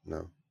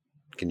 No.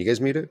 Can you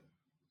guys mute it?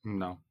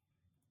 No.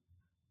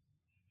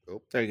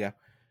 Oh, there you go.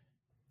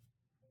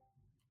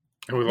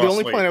 And we The lost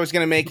only Slade. point I was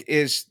going to make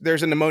is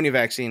there's a pneumonia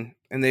vaccine,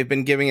 and they've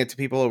been giving it to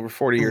people over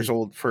 40 years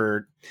old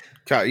for,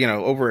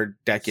 over a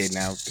decade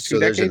now. So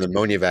there's a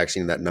pneumonia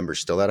vaccine. That number's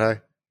still that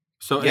high?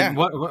 So Yeah.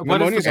 what is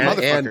Pneumonia's the, a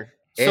motherfucker.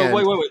 so and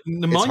wait.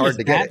 Pneumonia hard is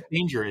to get that it.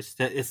 dangerous.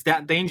 It's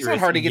that dangerous. It's not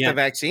hard to get yet- the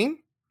vaccine.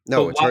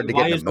 No, but it's hard to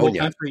why get is the whole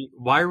pneumonia. country?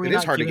 Why are we It is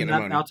not hard to giving get that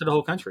pneumonia. out to the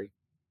whole country?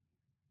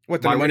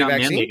 What, the Why are we pneumonia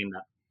not vaccine? mandating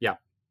that? Yeah.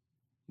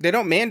 They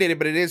don't mandate it,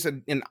 but it is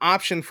an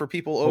option for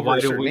people Well, over why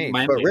a do certain we age.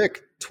 mandate But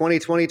Rick,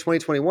 2020,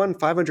 2021,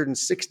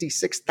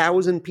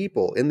 566,000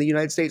 people in the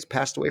United States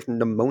passed away from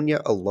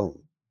pneumonia alone.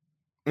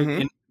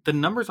 Mhm. And the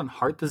numbers on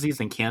heart disease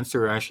and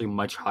cancer are actually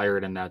much higher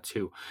than that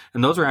too.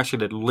 And those are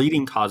actually the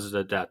leading causes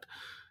of death.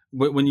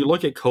 When you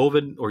look at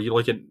COVID or you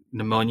look at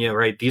pneumonia,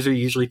 right? These are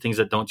usually things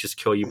that don't just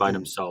kill you by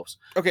themselves.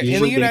 Okay, Usually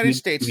in the they United need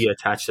States, to be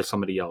attached to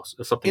somebody else.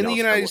 Something in the else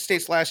United that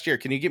States last year,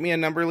 can you give me a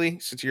number, Lee?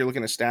 Since you're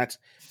looking at stats,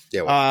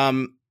 Yeah.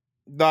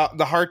 Well,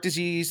 the heart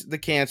disease, the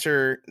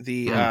cancer, the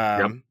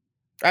Yep.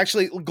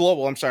 actually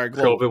global. I'm sorry,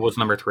 global. COVID was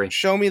number 3.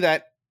 Show me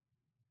that.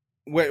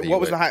 What You was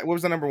went- the high? What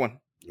was the number one?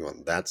 you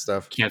want that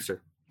stuff?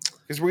 Cancer.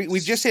 Because we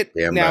just hit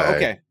Stand now. by.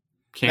 Okay,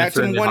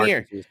 Cancer in and then one heart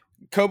year. disease.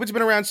 COVID's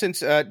been around since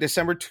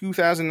December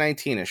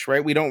 2019ish,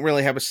 right? We don't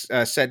really have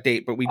a set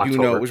date, but we do know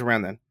October. it was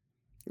around then.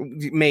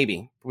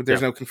 Maybe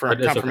there's Yeah, no but it's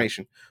okay.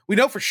 confirmation. We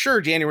know for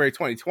sure January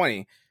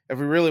 2020 if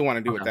we really want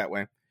to do it Okay. that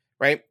way,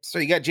 right? So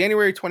you got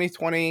January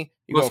 2020.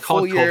 You Well, go it's a full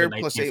called year COVID-19,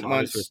 plus 8 so obviously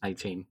months. it's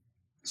 19.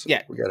 So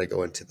Yeah. we got to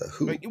go into the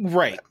who.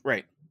 Right.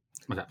 Okay.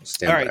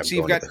 Stand All by, right, I'm so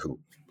you've going to got- the who.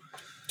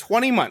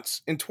 20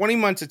 months. In 20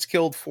 months, it's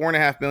killed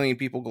 4.5 million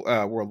people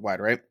worldwide,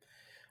 right?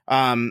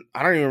 I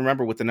don't even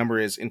remember what the number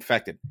is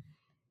infected.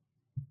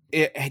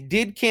 It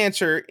did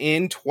cancer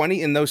in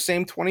those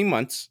same 20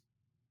 months.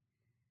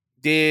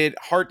 Did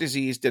heart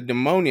disease, did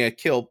pneumonia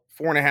kill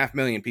 4.5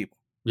 million people?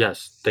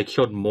 Yes, they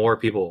killed more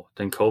people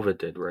than COVID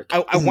did, Rick.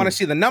 I want to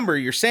see the number.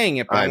 You're saying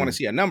it, but I want to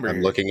see a number. I'm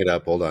here. looking it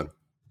up. Hold on.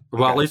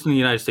 Well, Okay. at least in the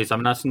United States.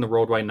 I'm not seeing the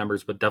worldwide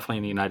numbers, but definitely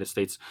in the United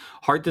States.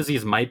 Heart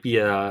disease might be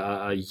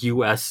a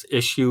U.S.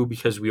 issue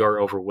because we are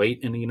overweight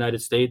in the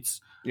United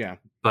States. Yeah.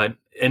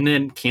 And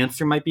then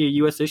cancer might be a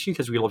U.S. issue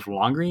because we live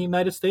longer in the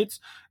United States,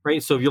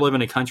 right? So if you live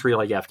in a country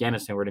like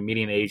Afghanistan where the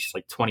median age is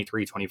like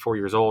 23, 24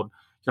 years old,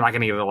 you're not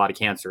going to get a lot of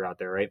cancer out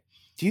there, right?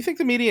 Do you think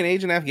the median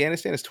age in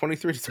Afghanistan is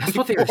 23 to 24? That's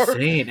what they were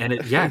saying. And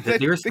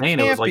they were saying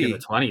it was like in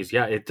can't the 20s.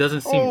 Yeah, it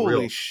doesn't seem Holy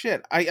real.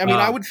 shit. I mean,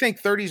 I would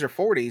think 30s or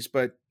 40s,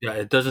 but Yeah,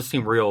 it doesn't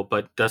seem real,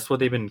 but that's what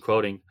they've been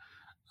quoting.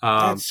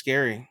 that's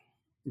scary.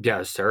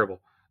 Yeah, it's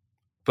terrible.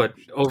 But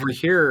over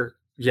here,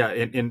 yeah,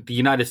 in the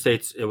United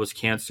States, it was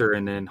cancer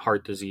and then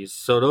heart disease.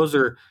 So those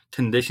are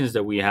conditions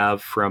that we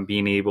have from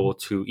being able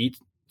to eat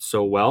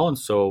so well and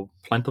so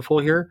plentiful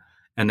here,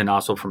 and then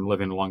also from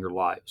living longer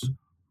lives.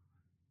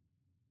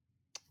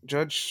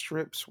 Judge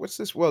strips. What's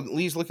this? Well,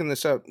 Lee's looking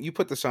this up. You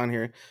put this on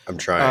here. I'm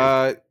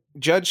trying.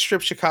 Judge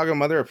strips Chicago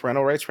mother of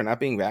parental rights for not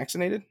being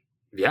vaccinated.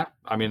 Yeah,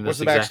 I mean, What's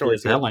that's the exactly backstory what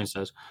to the it? headline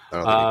says. I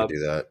don't think you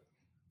can do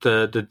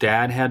that. The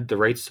dad had the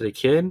rights to the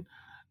kid,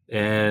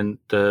 and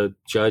the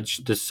judge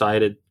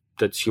decided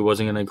that she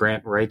wasn't going to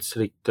grant rights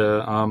to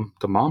the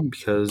mom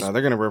because No,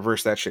 they're going to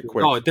reverse that shit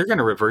quick. oh, they're going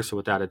to reverse it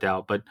without a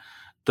doubt. But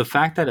the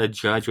fact that a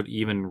judge would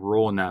even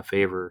rule in that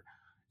favor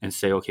and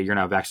say, okay, you're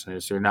not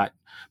vaccinated, so you're not,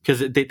 because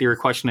they were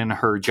questioning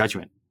her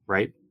judgment,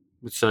 right?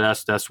 So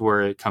that's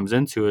where it comes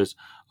into is,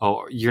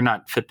 oh, you're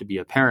not fit to be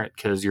a parent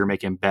because you're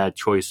making bad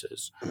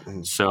choices,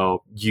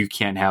 so you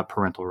can't have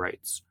parental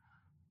rights.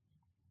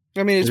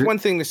 I mean, it's You're- one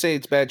thing to say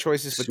it's bad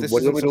choices, but So this what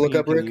do you isn't want me to look something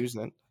up, you can Rick? use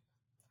then.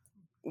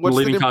 The What's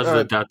leading the causes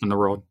of death in the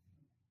world.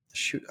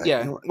 Shoot.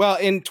 Yeah. Well,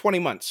 in 20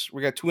 months,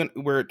 we're at 20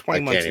 I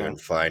months can't now. even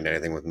find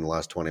anything within the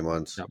last 20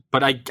 months. Yeah.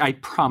 But I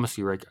promise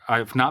you, Rick,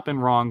 I've not been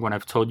wrong when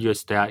I've told you a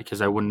stat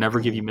because I would never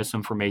give you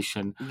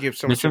misinformation. Give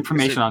some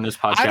Misinformation on this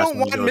podcast. I don't only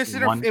want goes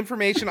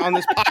misinformation on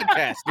this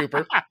podcast,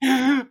 Duper.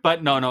 one.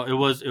 But no, it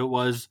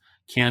was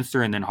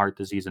cancer and then heart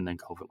disease and then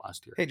COVID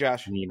last year Hey,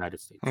 Josh. in the United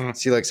States.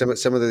 See, like some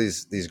of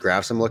these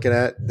graphs I'm looking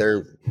at,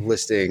 they're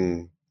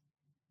listing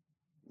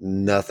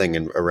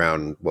nothing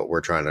around what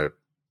we're trying to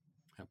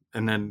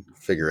And then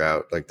figure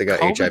out. Like they got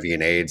COVID? HIV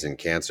and AIDS and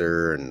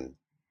cancer and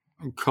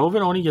COVID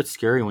only gets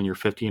scary when you're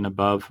 50 and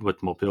above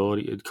with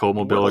mobility, We're,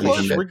 co-mobility.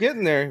 close. shit. We're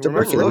getting there.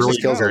 tuberculosis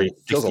really kills, scary.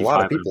 kills a lot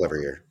of 65 people and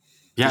every year.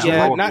 Yeah,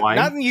 Yeah, worldwide.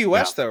 not in the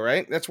U.S. though,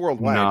 right? That's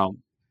worldwide. No,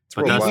 It's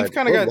but that's, worldwide. We've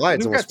kinda got- Worldwide,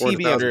 it's we've got almost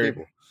TB 400,000 under-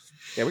 people.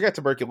 Yeah, we got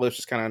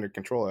tuberculosis kind of under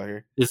control out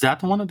here. is that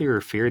the one that they were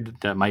feared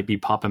that might be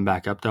popping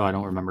back up though? I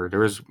don't remember.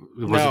 Was it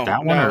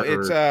that one no, or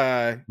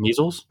it's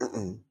measles,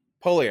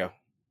 polio.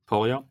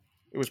 polio?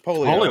 It was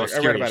polio. Polio's I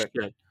read scary about as it.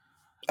 shit.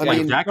 I Like,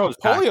 mean, that No, goes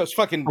back- polio's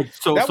fucking. like,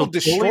 so that will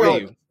destroy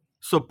polio- you.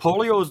 So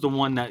polio is the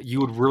one that you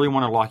would really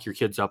want to lock your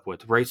kids up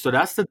with, right? So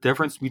that's the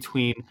difference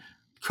between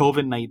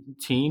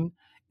COVID-19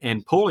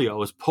 and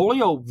polio. Is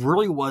polio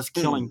really was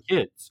killing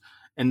kids,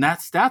 and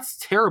that's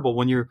terrible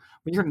when you're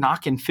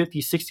knocking 50,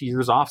 60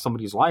 years off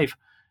somebody's life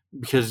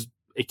because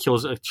it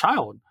kills a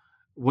child.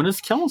 when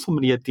it's killing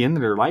somebody at the end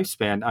of their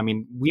lifespan, I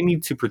mean, we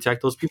need to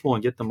protect those people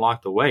and get them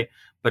locked away.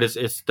 But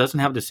it doesn't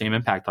have the same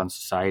impact on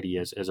society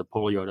as a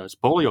polio does.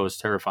 Polio is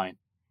terrifying.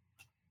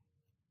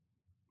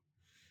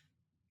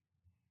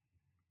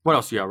 What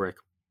else you got, Rick?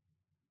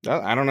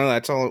 I don't know.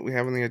 That's all we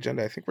have on the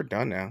agenda. I think we're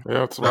done now.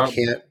 Yeah, it's I about.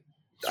 can't.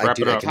 Let's wrap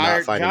it up.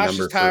 cannot find a Josh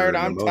number is tired. for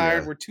I'm pneumonia.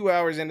 tired. We're 2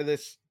 hours into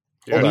this.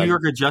 Yeah. New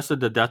York adjusted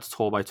the death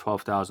toll by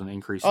 12,000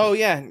 increase. Oh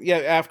yeah.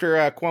 After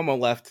Cuomo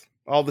left,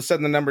 all of a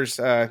sudden the numbers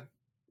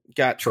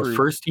got So true.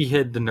 first he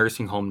hit the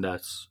nursing home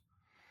deaths,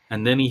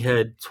 and then he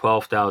hit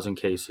 12,000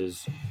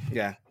 cases,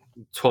 Yeah.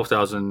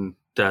 12,000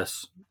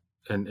 deaths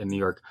in New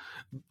York.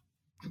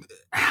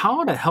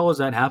 How the hell is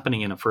that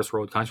happening in a first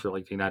world country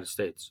like the United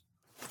States?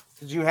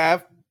 Did you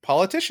have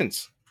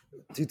politicians?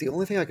 Dude, the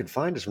only thing I could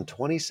find is from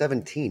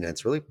 2017. And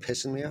it's really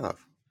pissing me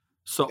off.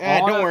 So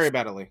Don't worry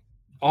about it, Lee.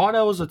 all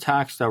those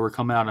attacks that were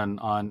coming out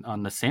on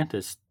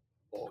DeSantis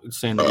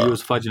saying that he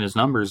was fudging his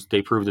numbers,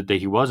 they proved that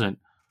he wasn't.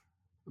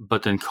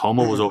 But then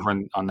Cuomo was over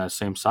on that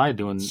same side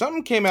doing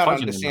Something came out on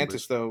fudging the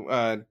numbers. DeSantis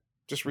though,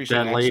 just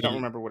recently. I just don't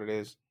remember what it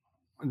is.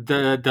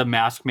 The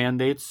mask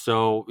mandates.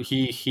 So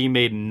he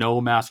made no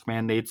mask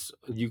mandates.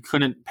 You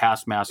couldn't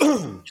pass mask.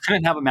 You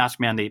couldn't have a mask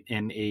mandate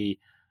in a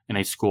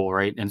school,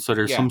 right? And so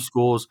there's some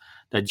schools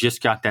that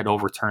just got that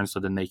overturned, so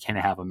then they can't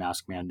have a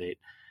mask mandate.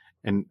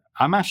 And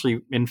I'm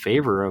actually in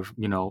favor of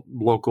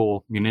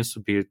local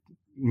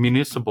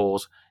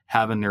municipals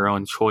having their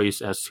own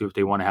choice as to if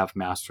they want to have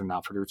masks or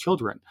not for their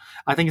children.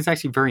 I think it's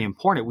actually very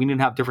important. We need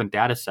to have different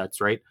data sets,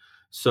 right?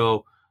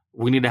 So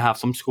we need to have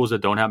some schools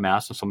that don't have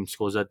masks and some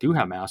schools that do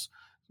have masks,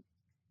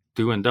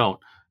 do and don't.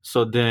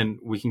 So then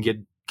we can get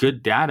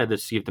good data to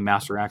see if the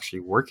masks are actually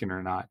working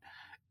or not.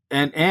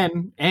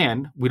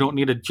 And we don't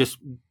need to just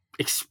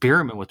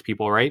experiment with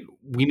people, right?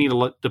 We need to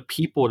let the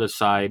people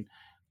decide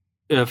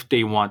if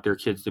they want their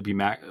kids to be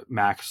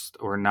maxed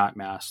or not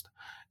masked.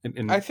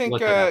 And I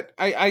think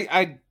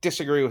I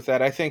disagree with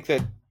that. I think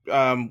that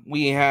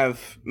we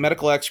have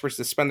medical experts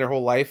that spend their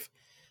whole life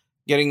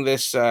getting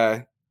these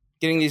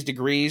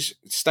degrees,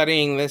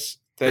 studying this.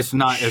 That it's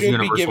not as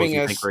universal as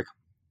you think, Rick.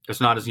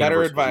 It's not as better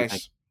universal advice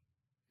as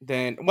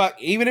than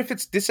even if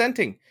it's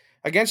dissenting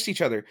against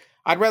each other.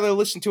 I'd rather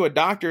listen to a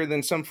doctor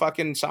than some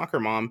fucking soccer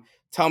mom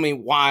tell me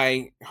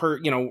why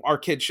our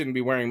kids shouldn't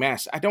be wearing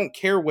masks. I don't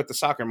care what the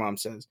soccer mom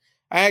says.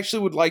 I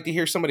actually would like to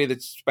hear somebody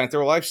that's spent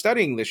their life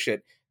studying this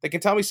shit that can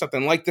tell me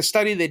something. Like the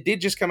study that did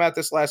just come out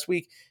this last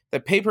week,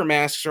 that paper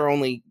masks are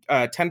only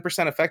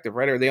 10% effective,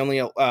 right? Or they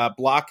only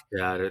block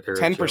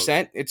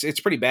 10%. It's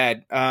pretty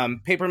bad.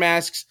 Paper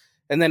masks,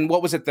 and then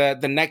what was it?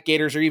 The neck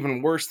gaiters are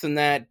even worse than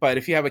that. But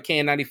if you have a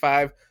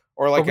KN95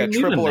 or like a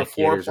triple or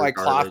four ply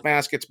cloth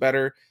mask, it's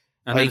better.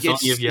 And like, then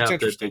if you have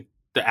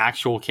the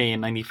actual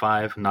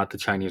KN95, not the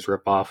Chinese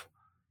ripoff.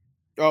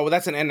 Oh, well,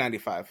 that's an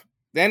N95.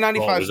 The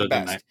N95 is the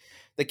best.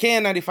 The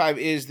KN95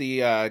 is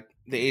the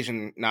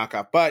Asian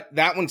knockoff, but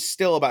that one's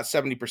still about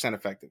 70%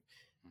 effective.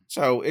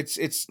 So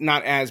it's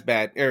not as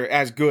bad or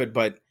as good,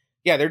 but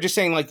yeah, they're just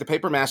saying like the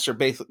paper masks are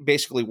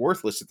basically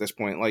worthless at this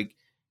point. Like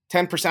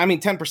 10%. I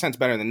mean, 10% is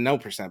better than no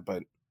percent,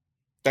 but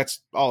that's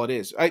all it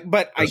is. I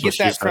get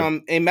that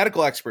from a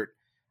medical expert.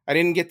 I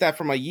didn't get that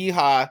from a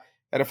yeehaw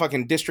at a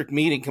fucking district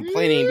meeting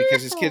complaining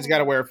because his kid's got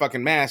to wear a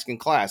fucking mask in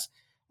class.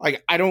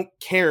 Like, I don't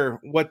care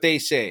what they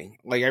say.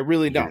 Like, I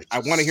really don't. I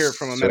want to hear it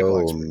from a medical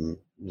expert.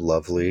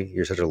 Lovely.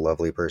 You're such a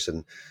lovely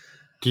person.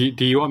 Do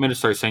you want me to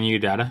start sending you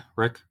data,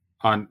 Rick,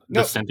 on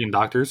dissenting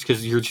doctors?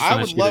 Because you're just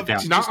going to shoot it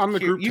down. Not on the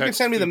group text. You can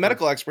send me the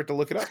medical expert to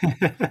look it up.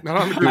 Not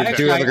on the group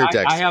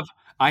text.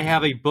 I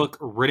have a book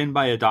written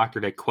by a doctor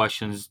that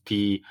questions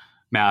the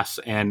masks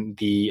and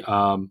the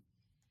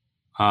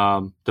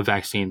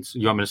vaccines.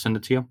 You want me to send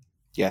it to you?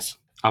 Yes.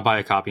 I'll buy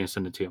a copy and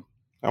send it to you.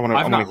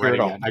 I've not read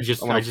it all. I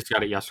just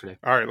got it yesterday.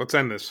 All right, let's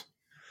end this.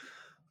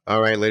 All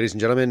right, ladies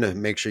and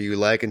gentlemen, make sure you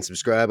like and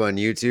subscribe on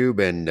YouTube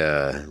and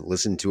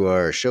listen to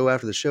our show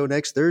after the show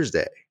next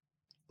Thursday.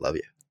 Love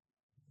you.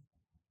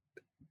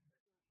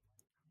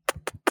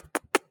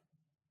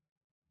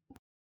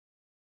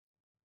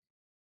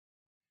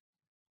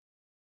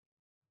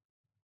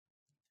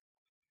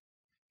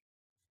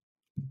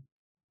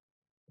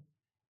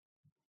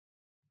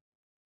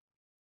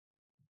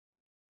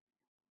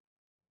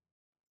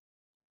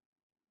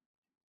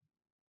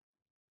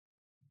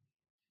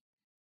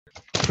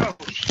 Oh,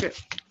 shit.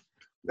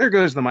 There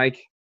goes the mic.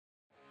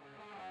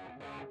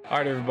 All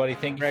right, everybody.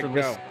 Thank you for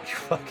listening. You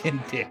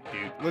fucking dick,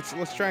 dude.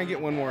 Let's try and get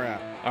one more out.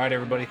 All right,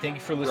 everybody. Thank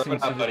you for listening.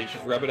 Rub it out, buddy.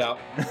 Just rub it out.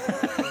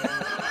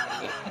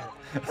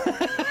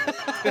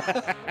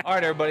 All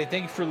right, everybody.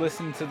 Thank you for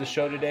listening to the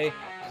show today.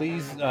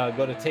 Please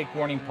go to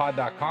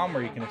takewarningpod.com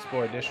where you can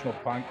explore additional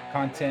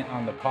content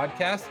on the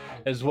podcast,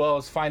 as well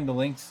as find the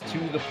links to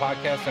the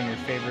podcast on your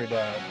favorite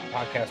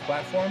podcast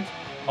platforms.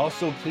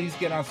 Also, please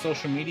get on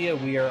social media.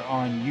 We are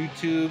on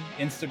YouTube,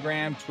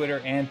 Instagram,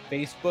 Twitter, and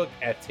Facebook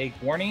at Take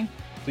Warning.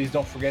 Please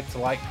don't forget to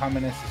like,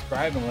 comment, and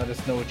subscribe, and let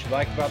us know what you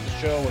like about the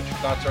show, what your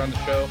thoughts are on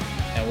the show,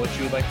 and what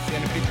you would like to see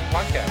in a future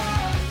podcast.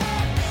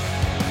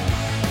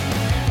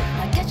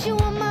 I got you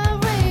on my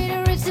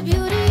radar, it's a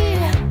beauty,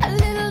 a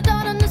little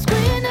daughter.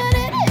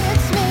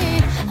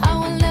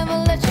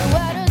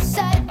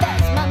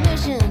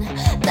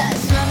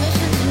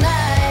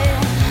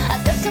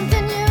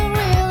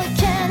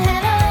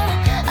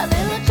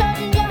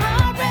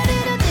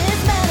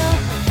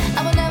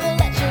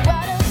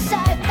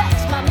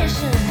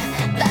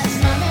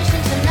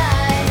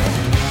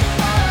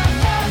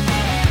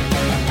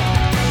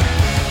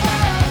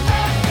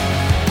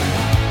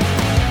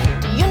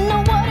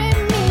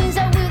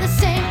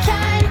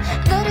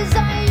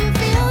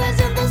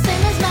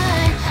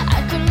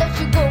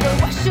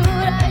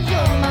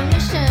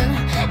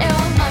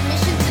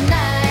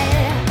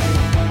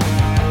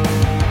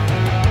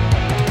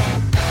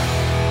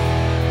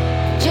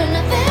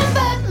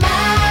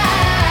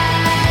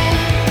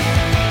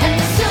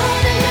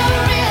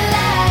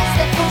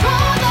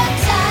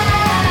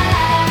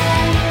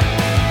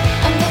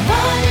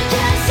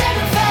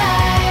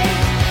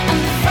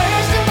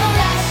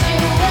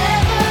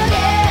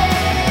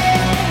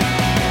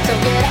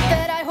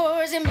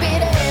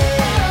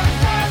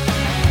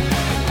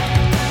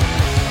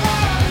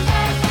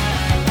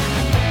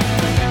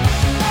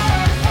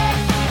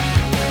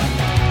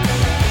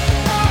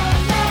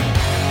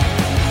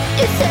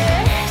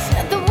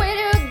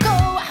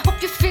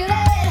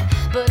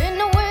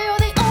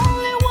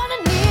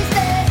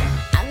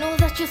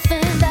 you think.